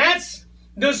 So that's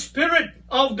the spirit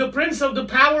of the prince of the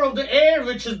power of the air,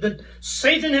 which is the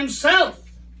Satan himself.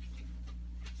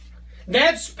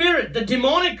 That spirit, the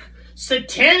demonic,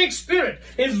 satanic spirit,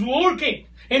 is working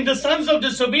in the sons of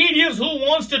disobedience who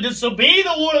wants to disobey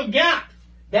the word of God.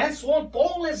 That's what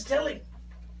Paul is telling.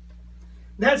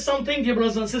 That's something, dear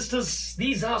brothers and sisters,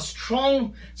 these are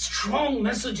strong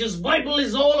messages. Bible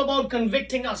is all about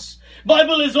convicting us.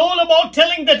 Bible is all about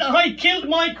telling that I killed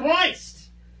my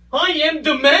Christ. I am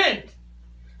the man.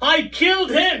 I killed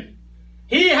him.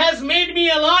 He has made me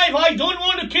alive. I don't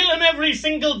want to kill him every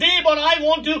single day, but I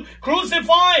want to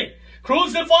crucify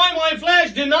my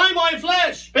flesh, deny my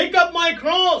flesh, pick up my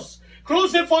cross,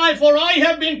 crucify, for I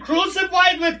have been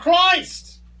crucified with Christ.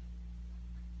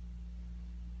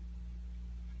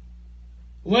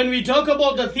 When we talk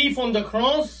about the thief on the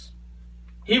cross,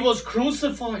 he was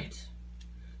crucified.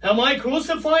 Am I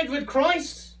crucified with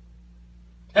Christ?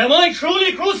 Am I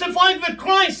truly crucified with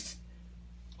Christ?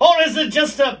 Or is it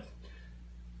just a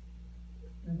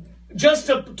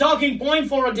talking point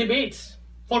for a debate,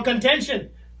 for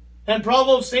contention? And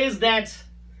Proverbs says that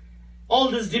all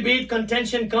this debate,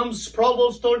 contention comes,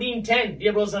 Proverbs 13:10.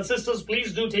 Dear brothers and sisters,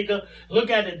 please do take a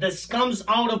look at it. This comes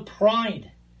out of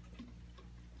pride.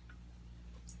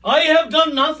 I have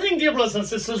done nothing, dear brothers and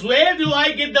sisters. Where do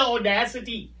I get the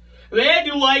audacity? Where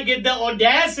do I get the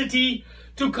audacity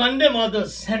to condemn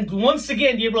others? And once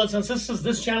again, dear brothers and sisters,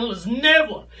 this channel is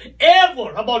never,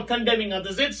 ever about condemning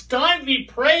others. It's time we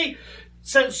pray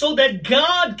so that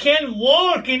God can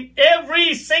work in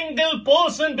every single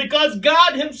person, because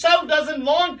God himself doesn't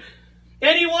want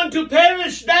anyone to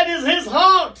perish. That is his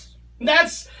heart.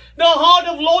 That's the heart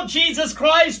of Lord Jesus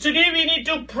Christ. Today we need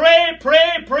to pray,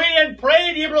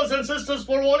 dear brothers and sisters,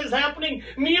 for what is happening.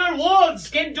 Mere words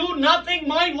can do nothing.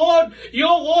 My word,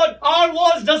 your word, our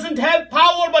words doesn't have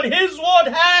power, but his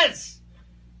word has.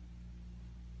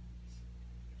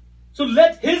 So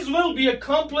let his will be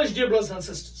accomplished, dear brothers and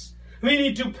sisters. We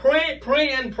need to pray.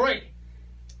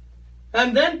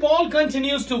 And then Paul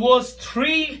continues to verse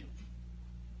 3.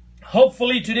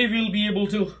 Hopefully today we'll be able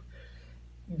to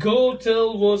go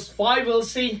till verse 5, we'll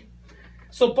see.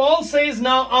 So Paul says,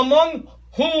 now among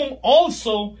whom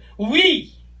also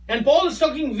we, and Paul is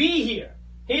talking we here.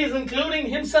 He is including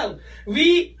himself.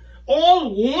 We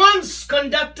all once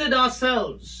conducted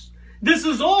ourselves. This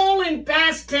is all in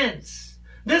past tense.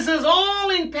 This is all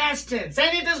in past tense.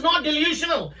 And it is not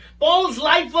delusional. Paul's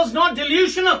life was not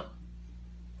delusional.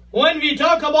 When we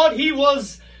talk about he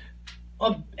was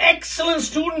an excellent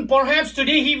student, perhaps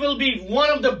today he will be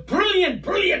one of the brilliant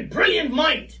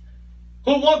mind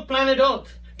who walked planet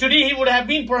Earth. Today he would have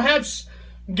been perhaps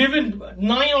given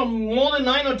 9 or more than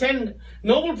 9 or 10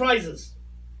 Nobel Prizes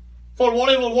for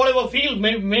whatever field,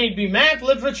 may it be math,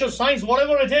 literature, science,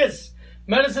 whatever it is,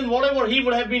 medicine, whatever, he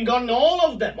would have been gotten all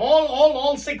of them,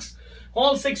 all six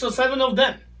or seven of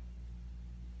them.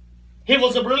 He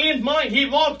was a brilliant mind. He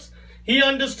walked, he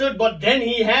understood, but then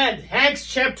he had Acts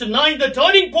chapter 9, the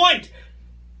turning point.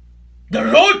 The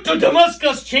road to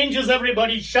Damascus changes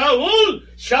everybody. Shaul,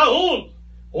 Shaul,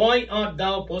 why art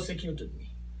thou persecuted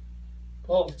me?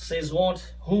 Paul says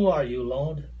what? Who are you,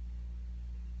 Lord?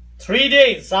 3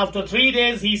 days, after 3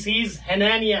 days, he sees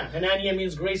Hananiah. Hananiah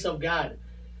means grace of God.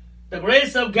 The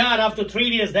grace of God after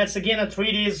 3 days, that's again a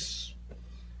 3 days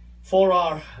for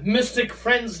our mystic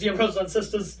friends, dear brothers and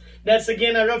sisters. That's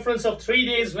again a reference of 3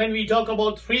 days when we talk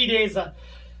about 3 days,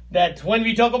 that when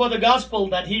we talk about the gospel,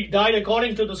 that he died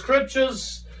according to the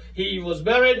scriptures, he was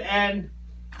buried, and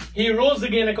he rose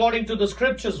again according to the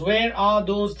scriptures. Where are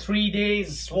those 3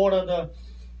 days?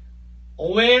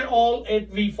 Where all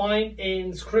it we find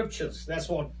in scriptures? That's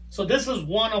what. So this is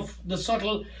one of the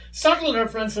subtle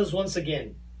references once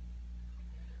again.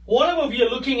 Whatever we are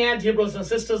looking at here, brothers and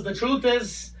sisters, the truth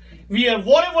is,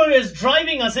 whatever is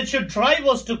driving us, it should drive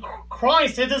us to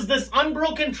Christ. It is this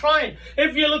unbroken triad.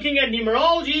 If you're looking at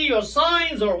numerology or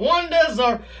signs or wonders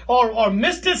or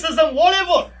mysticism,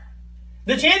 whatever,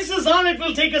 the chances are it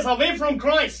will take us away from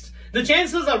Christ. The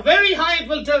chances are very high it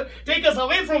will take us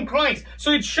away from Christ.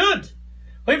 So it should.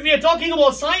 If we are talking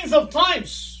about signs of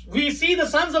times, we see the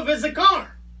sons of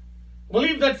Issachar.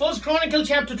 Believe that 1 Chronicle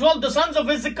chapter 12, the sons of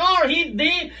Issachar,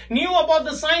 they knew about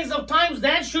the signs of times.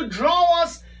 That should draw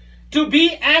us to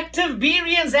be active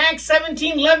Bereans, Acts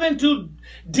 17:11, to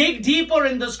dig deeper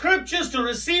in the scriptures, to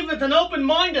receive with an open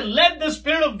mind and let the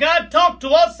Spirit of God talk to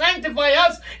us, sanctify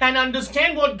us, and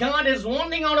understand what God is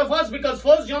wanting out of us, because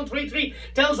 1 John 3:3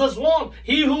 tells us what?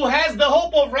 He who has the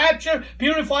hope of rapture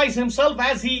purifies himself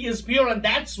as he is pure, and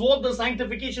that's what the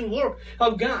sanctification work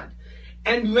of God.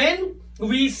 And when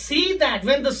we see that,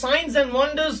 when the signs and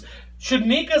wonders should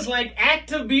make us like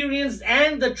active Bereans,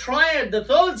 and the triad, the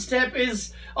third step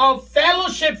is of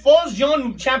fellowship. 1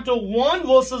 John chapter 1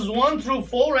 verses 1 through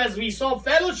 4, as we saw,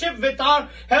 fellowship with our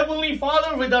Heavenly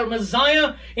Father, with our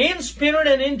Messiah, in spirit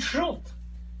and in truth.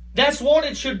 That's what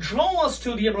it should draw us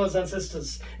to, dear brothers and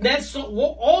sisters. That's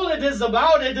all it is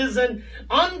about. It is an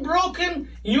unbroken,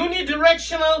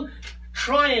 unidirectional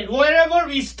triad. Wherever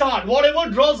we start, whatever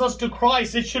draws us to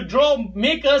Christ, it should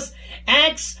make us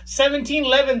Acts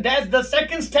 17:11. That's the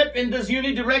second step in this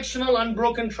unidirectional,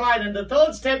 unbroken triad. And the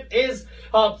third step is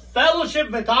fellowship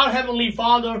with our Heavenly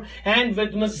Father and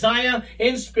with Messiah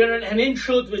in spirit and in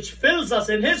truth, which fills us.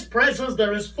 In His presence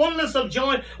there is fullness of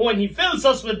joy. When He fills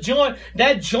us with joy,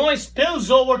 that joy spills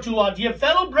over to our dear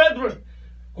fellow brethren.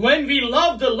 When we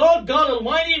love the Lord God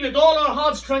Almighty with all our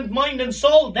heart, strength, mind, and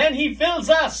soul, then He fills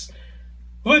us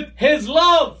with His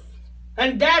love,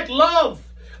 and that love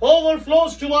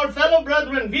overflows to our fellow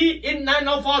brethren. We, in and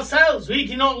of ourselves, we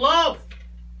cannot love.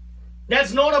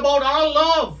 That's not about our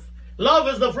love. Love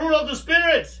is the fruit of the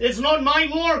Spirit. It's not my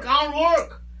work, our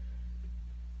work.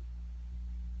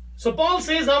 So Paul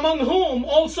says, among whom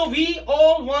also we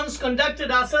all once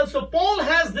conducted ourselves. So Paul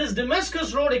has this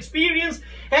Damascus Road experience,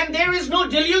 and there is no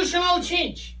delusional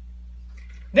change.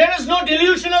 There is no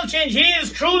delusional change. He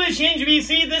is truly changed. We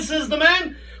see this is the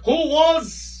man who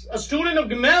was a student of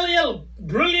Gamaliel,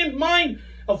 brilliant mind,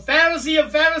 a Pharisee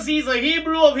of Pharisees, a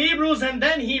Hebrew of Hebrews, and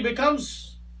then he becomes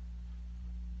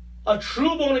a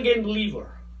true born-again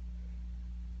believer.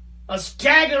 A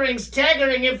staggering,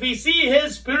 if we see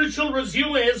his spiritual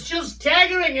resume, it's just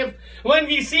staggering. When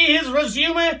we see his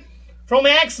resume from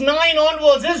Acts 9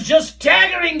 onwards, it's just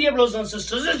staggering, dear brothers and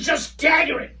sisters. It's just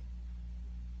staggering.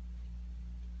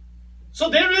 So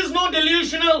there is no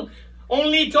delusional,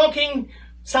 only talking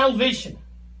salvation.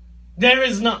 There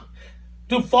is none.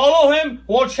 To follow Him,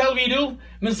 what shall we do?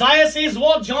 Messiah says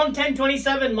what? John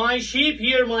 10:27, my sheep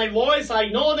hear my voice, I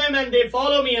know them and they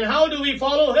follow me. And how do we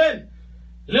follow Him?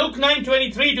 Luke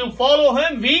 9:23, to follow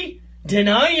Him, we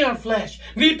deny our flesh.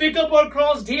 We pick up our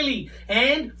cross daily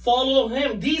and follow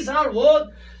Him. These are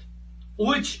words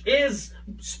which is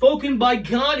spoken by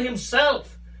God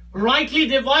Himself. Rightly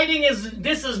dividing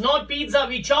this is not pizza.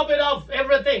 We chop it off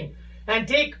everything and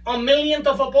take a millionth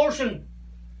of a portion.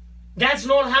 That's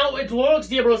not how it works,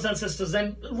 dear brothers and sisters.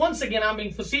 And once again, I'm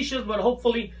being facetious, but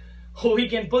hopefully we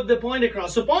can put the point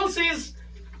across. So Paul says,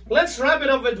 let's wrap it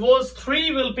up with verse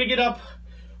 3. We'll pick it up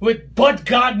with but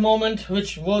God moment,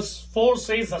 which verse 4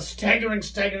 says, a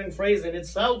staggering phrase in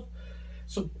itself.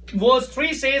 So verse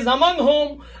 3 says, among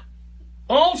whom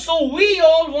also we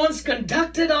all once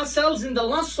conducted ourselves in the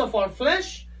lusts of our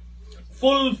flesh,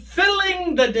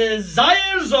 fulfilling the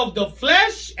desires of the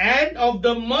flesh and of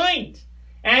the mind,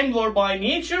 and were by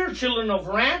nature children of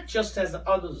wrath, just as the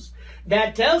others.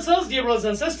 That tells us, dear brothers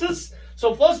and sisters,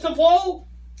 so first of all,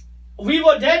 we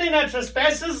were dead in our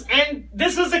trespasses, and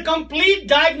this is a complete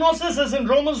diagnosis as in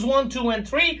Romans 1, 2, and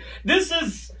 3. This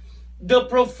is the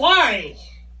profile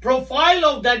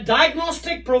of that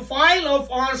diagnostic profile of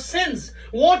our sins.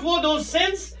 What were those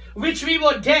sins? Which we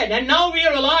were dead, and now we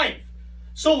are alive.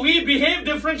 So we behave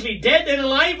differently. Dead and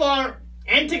alive are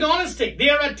antagonistic. They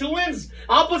are at two ends,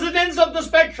 opposite ends of the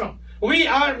spectrum.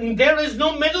 There is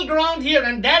no middle ground here,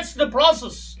 and that's the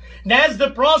process. That's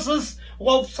the process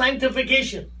of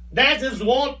sanctification. That is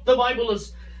what the Bible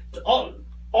is,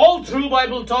 all through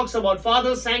Bible talks about.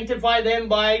 Father, sanctify them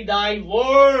by thy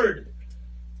word.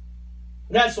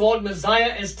 That's what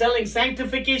Messiah is telling.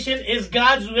 Sanctification is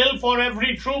God's will for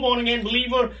every true born-again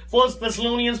believer. 1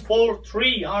 Thessalonians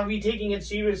 4:3. Are we taking it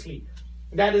seriously?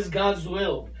 That is God's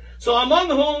will. So among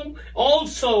whom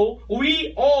also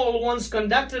we all once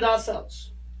conducted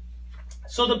ourselves.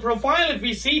 So the profile, if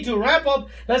we see, to wrap up,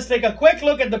 let's take a quick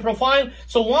look at the profile.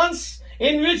 So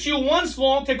in which you once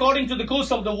walked according to the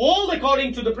course of the world,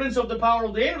 according to the prince of the power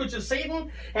of the air, which is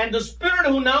Satan, and the spirit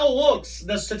who now works,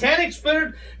 the satanic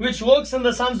spirit which works in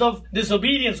the sons of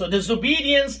disobedience. So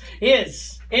disobedience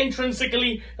is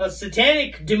intrinsically a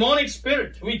satanic, demonic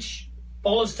spirit, which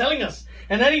Paul is telling us.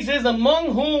 And then he says,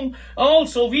 among whom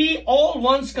also we all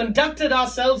once conducted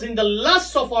ourselves in the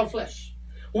lusts of our flesh.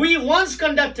 We once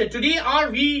conducted. Today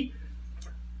are we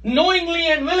knowingly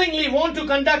and willingly want to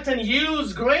conduct and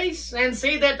use grace and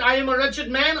say that I am a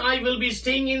wretched man, I will be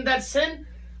staying in that sin?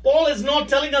 Paul is not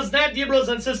telling us that, dear brothers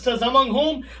and sisters, among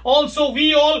whom also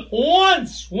we all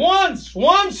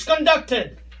once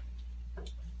conducted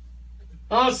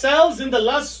ourselves in the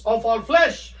lusts of our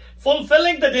flesh,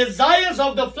 fulfilling the desires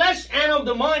of the flesh and of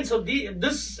the mind. So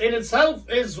this in itself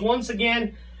is once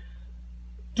again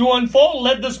to unfold.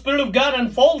 Let the Spirit of God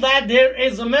unfold that. There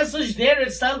is a message there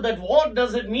itself, that what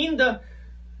does it mean, the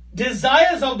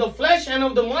desires of the flesh and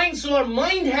of the mind. So our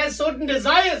mind has certain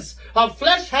desires, our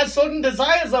flesh has certain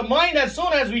desires, our mind, as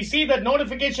soon as we see that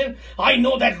notification, I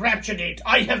know that rapture date,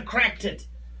 I have cracked it.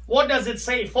 What does it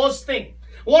say? First thing,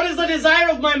 what is the desire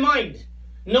of my mind?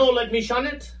 No, let me shun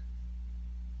it.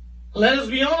 Let us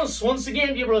be honest once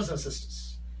again, dear brothers and sisters.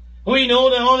 We know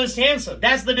the honest answer.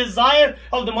 That's the desire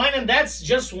of the mind, and that's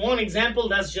just one example.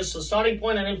 That's just a starting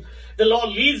point. And if the Lord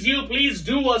leads you, please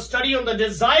do a study on the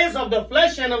desires of the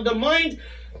flesh and of the mind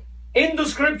in the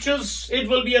scriptures. It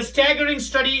will be a staggering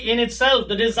study in itself.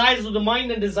 The desires of the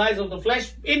mind and desires of the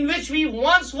flesh, in which we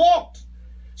once walked.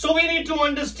 So we need to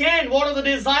understand what are the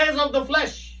desires of the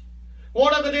flesh,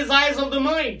 what are the desires of the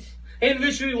mind, in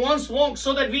which we once walked,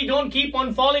 so that we don't keep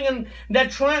on falling in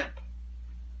that trap.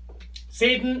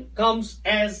 Satan comes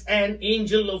as an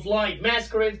angel of light,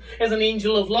 masquerades as an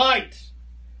angel of light.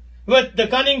 With the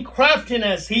cunning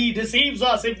craftiness, he deceives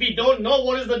us. If we don't know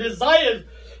what is the desires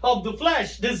of the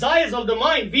flesh, desires of the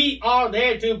mind, we are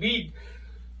there to be,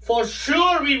 for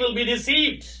sure we will be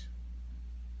deceived.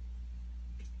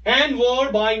 And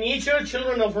were by nature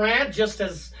children of wrath, just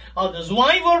as others.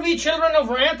 Why were we children of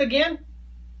wrath again?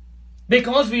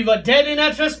 Because we were dead in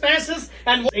our trespasses,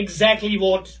 and exactly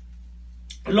what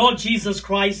Lord Jesus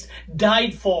Christ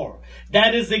died for.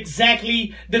 That is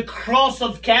exactly the cross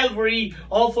of Calvary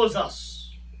offers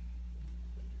us.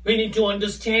 We need to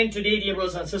understand today, dear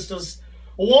brothers and sisters,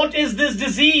 what is this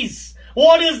disease?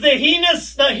 What is the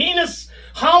heinous,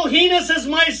 how heinous is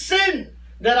my sin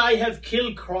that I have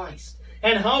killed Christ?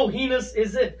 And how heinous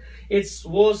is it? It's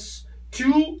verse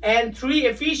 2 and 3,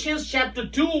 Ephesians chapter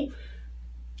 2.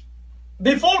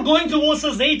 Before going to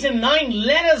verses 8 and 9,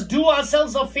 let us do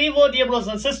ourselves a favor, dear brothers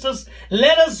and sisters.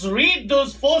 Let us read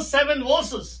those first 7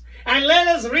 verses. And let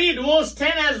us read verse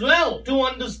 10 as well to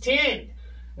understand.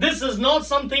 This is not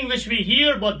something which we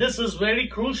hear, but this is very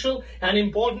crucial and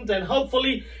important. And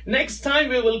hopefully next time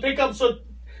we will pick up. So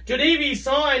today we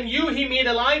saw, and you he made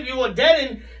alive. You were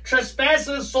dead in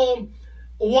trespasses. So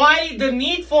why the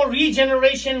need for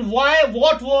regeneration? Why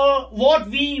what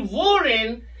we were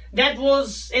in? That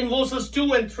was in verses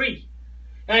 2 and 3.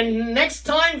 And next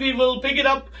time we will pick it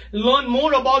up, learn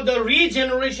more about the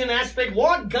regeneration aspect,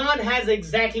 what God has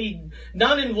exactly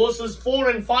done in verses 4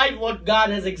 and 5, what God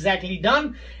has exactly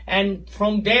done. And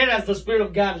from there, as the Spirit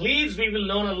of God leads, we will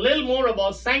learn a little more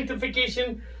about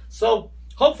sanctification. So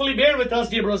hopefully bear with us,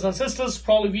 dear brothers and sisters.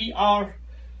 Probably we are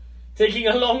taking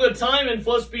a longer time in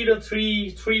 1 Peter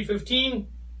 3:15.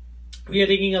 We are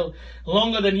taking a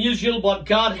longer than usual, but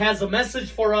God has a message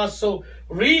for us. So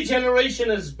regeneration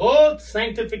is birth,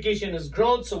 sanctification is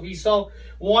growth. So we saw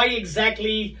why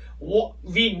exactly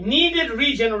we needed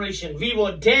regeneration. We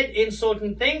were dead in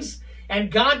certain things and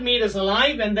God made us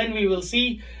alive, and then we will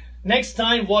see next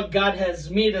time what God has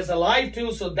made us alive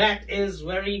to. So that is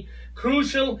very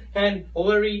crucial and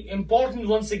very important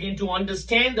once again to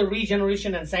understand the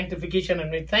regeneration and sanctification. And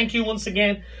we thank you once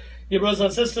again, dear brothers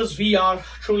and sisters. We are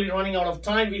truly running out of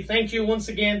time. We thank you once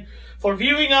again for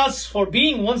viewing us, for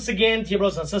being once again, dear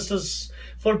brothers and sisters,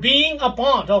 for being a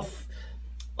part of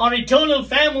our eternal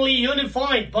family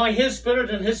unified by His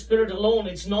Spirit and His Spirit alone.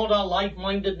 It's not our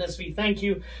like-mindedness. We thank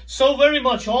you so very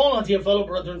much, all our dear fellow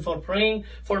brethren, for praying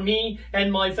for me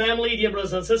and my family, dear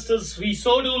brothers and sisters. We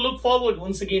so do look forward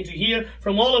once again to hear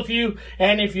from all of you.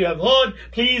 And if you have heard,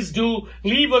 please do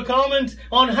leave a comment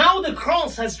on how the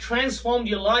cross has transformed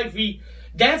your life.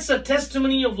 That's a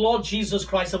testimony of Lord Jesus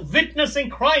Christ, of witnessing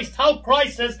Christ, how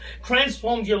Christ has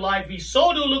transformed your life. We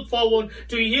so do look forward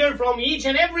to hear from each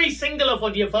and every single of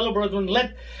our dear fellow brethren.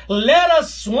 Let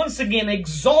us once again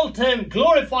exalt Him,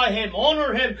 glorify Him,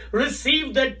 honor Him,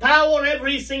 receive that power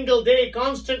every single day,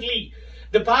 constantly.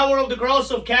 The power of the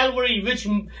cross of Calvary, which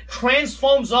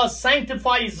transforms us,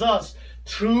 sanctifies us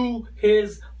through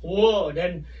His Word.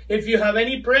 And if you have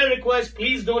any prayer requests,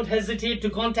 please don't hesitate to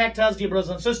contact us, dear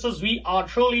brothers and sisters. We are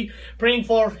truly praying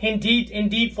for,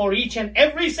 indeed, for each and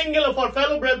every single of our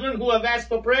fellow brethren who have asked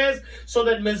for prayers, so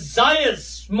that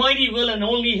Messiah's mighty will and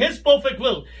only His perfect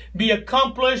will be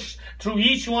accomplished through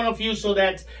each one of you, so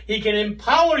that He can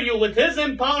empower you with His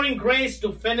empowering grace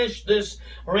to finish this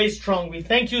race strong. We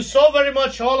thank you so very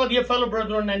much, all our dear fellow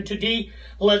brethren. And today,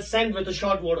 let's end with a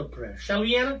short word of prayer. Shall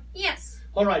we, Anna? Yes.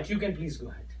 All right, you can please go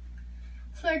ahead.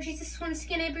 Lord Jesus, once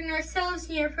again I bring ourselves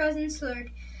in your presence, Lord.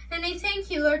 And I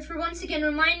thank you, Lord, for once again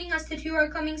reminding us that you are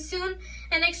coming soon,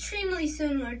 and extremely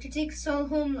soon, Lord, to take us all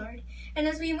home, Lord. And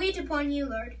as we wait upon you,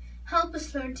 Lord, help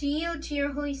us, Lord, to yield to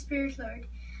your Holy Spirit, Lord.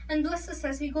 And bless us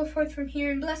as we go forth from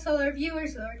here, and bless all our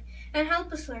viewers, Lord. And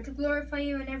help us, Lord, to glorify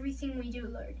you in everything we do,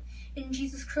 Lord. In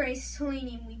Jesus Christ's holy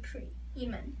name we pray.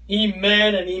 Amen.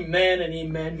 Amen and amen and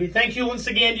amen. We thank you once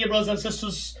again, dear brothers and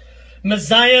sisters.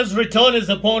 Messiah's return is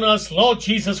upon us. Lord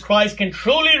Jesus Christ can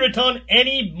truly return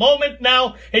any moment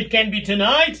now. It can be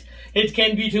tonight, it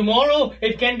can be tomorrow,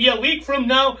 it can be a week from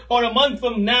now or a month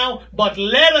from now. But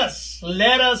let us,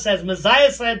 as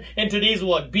Messiah said in today's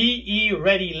word, be ye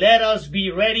ready. Let us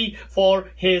be ready for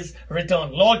His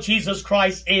return. Lord Jesus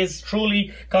Christ is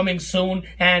truly coming soon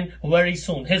and very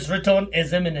soon. His return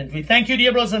is imminent. We thank you,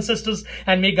 dear brothers and sisters,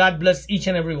 and may God bless each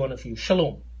and every one of you.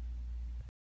 Shalom.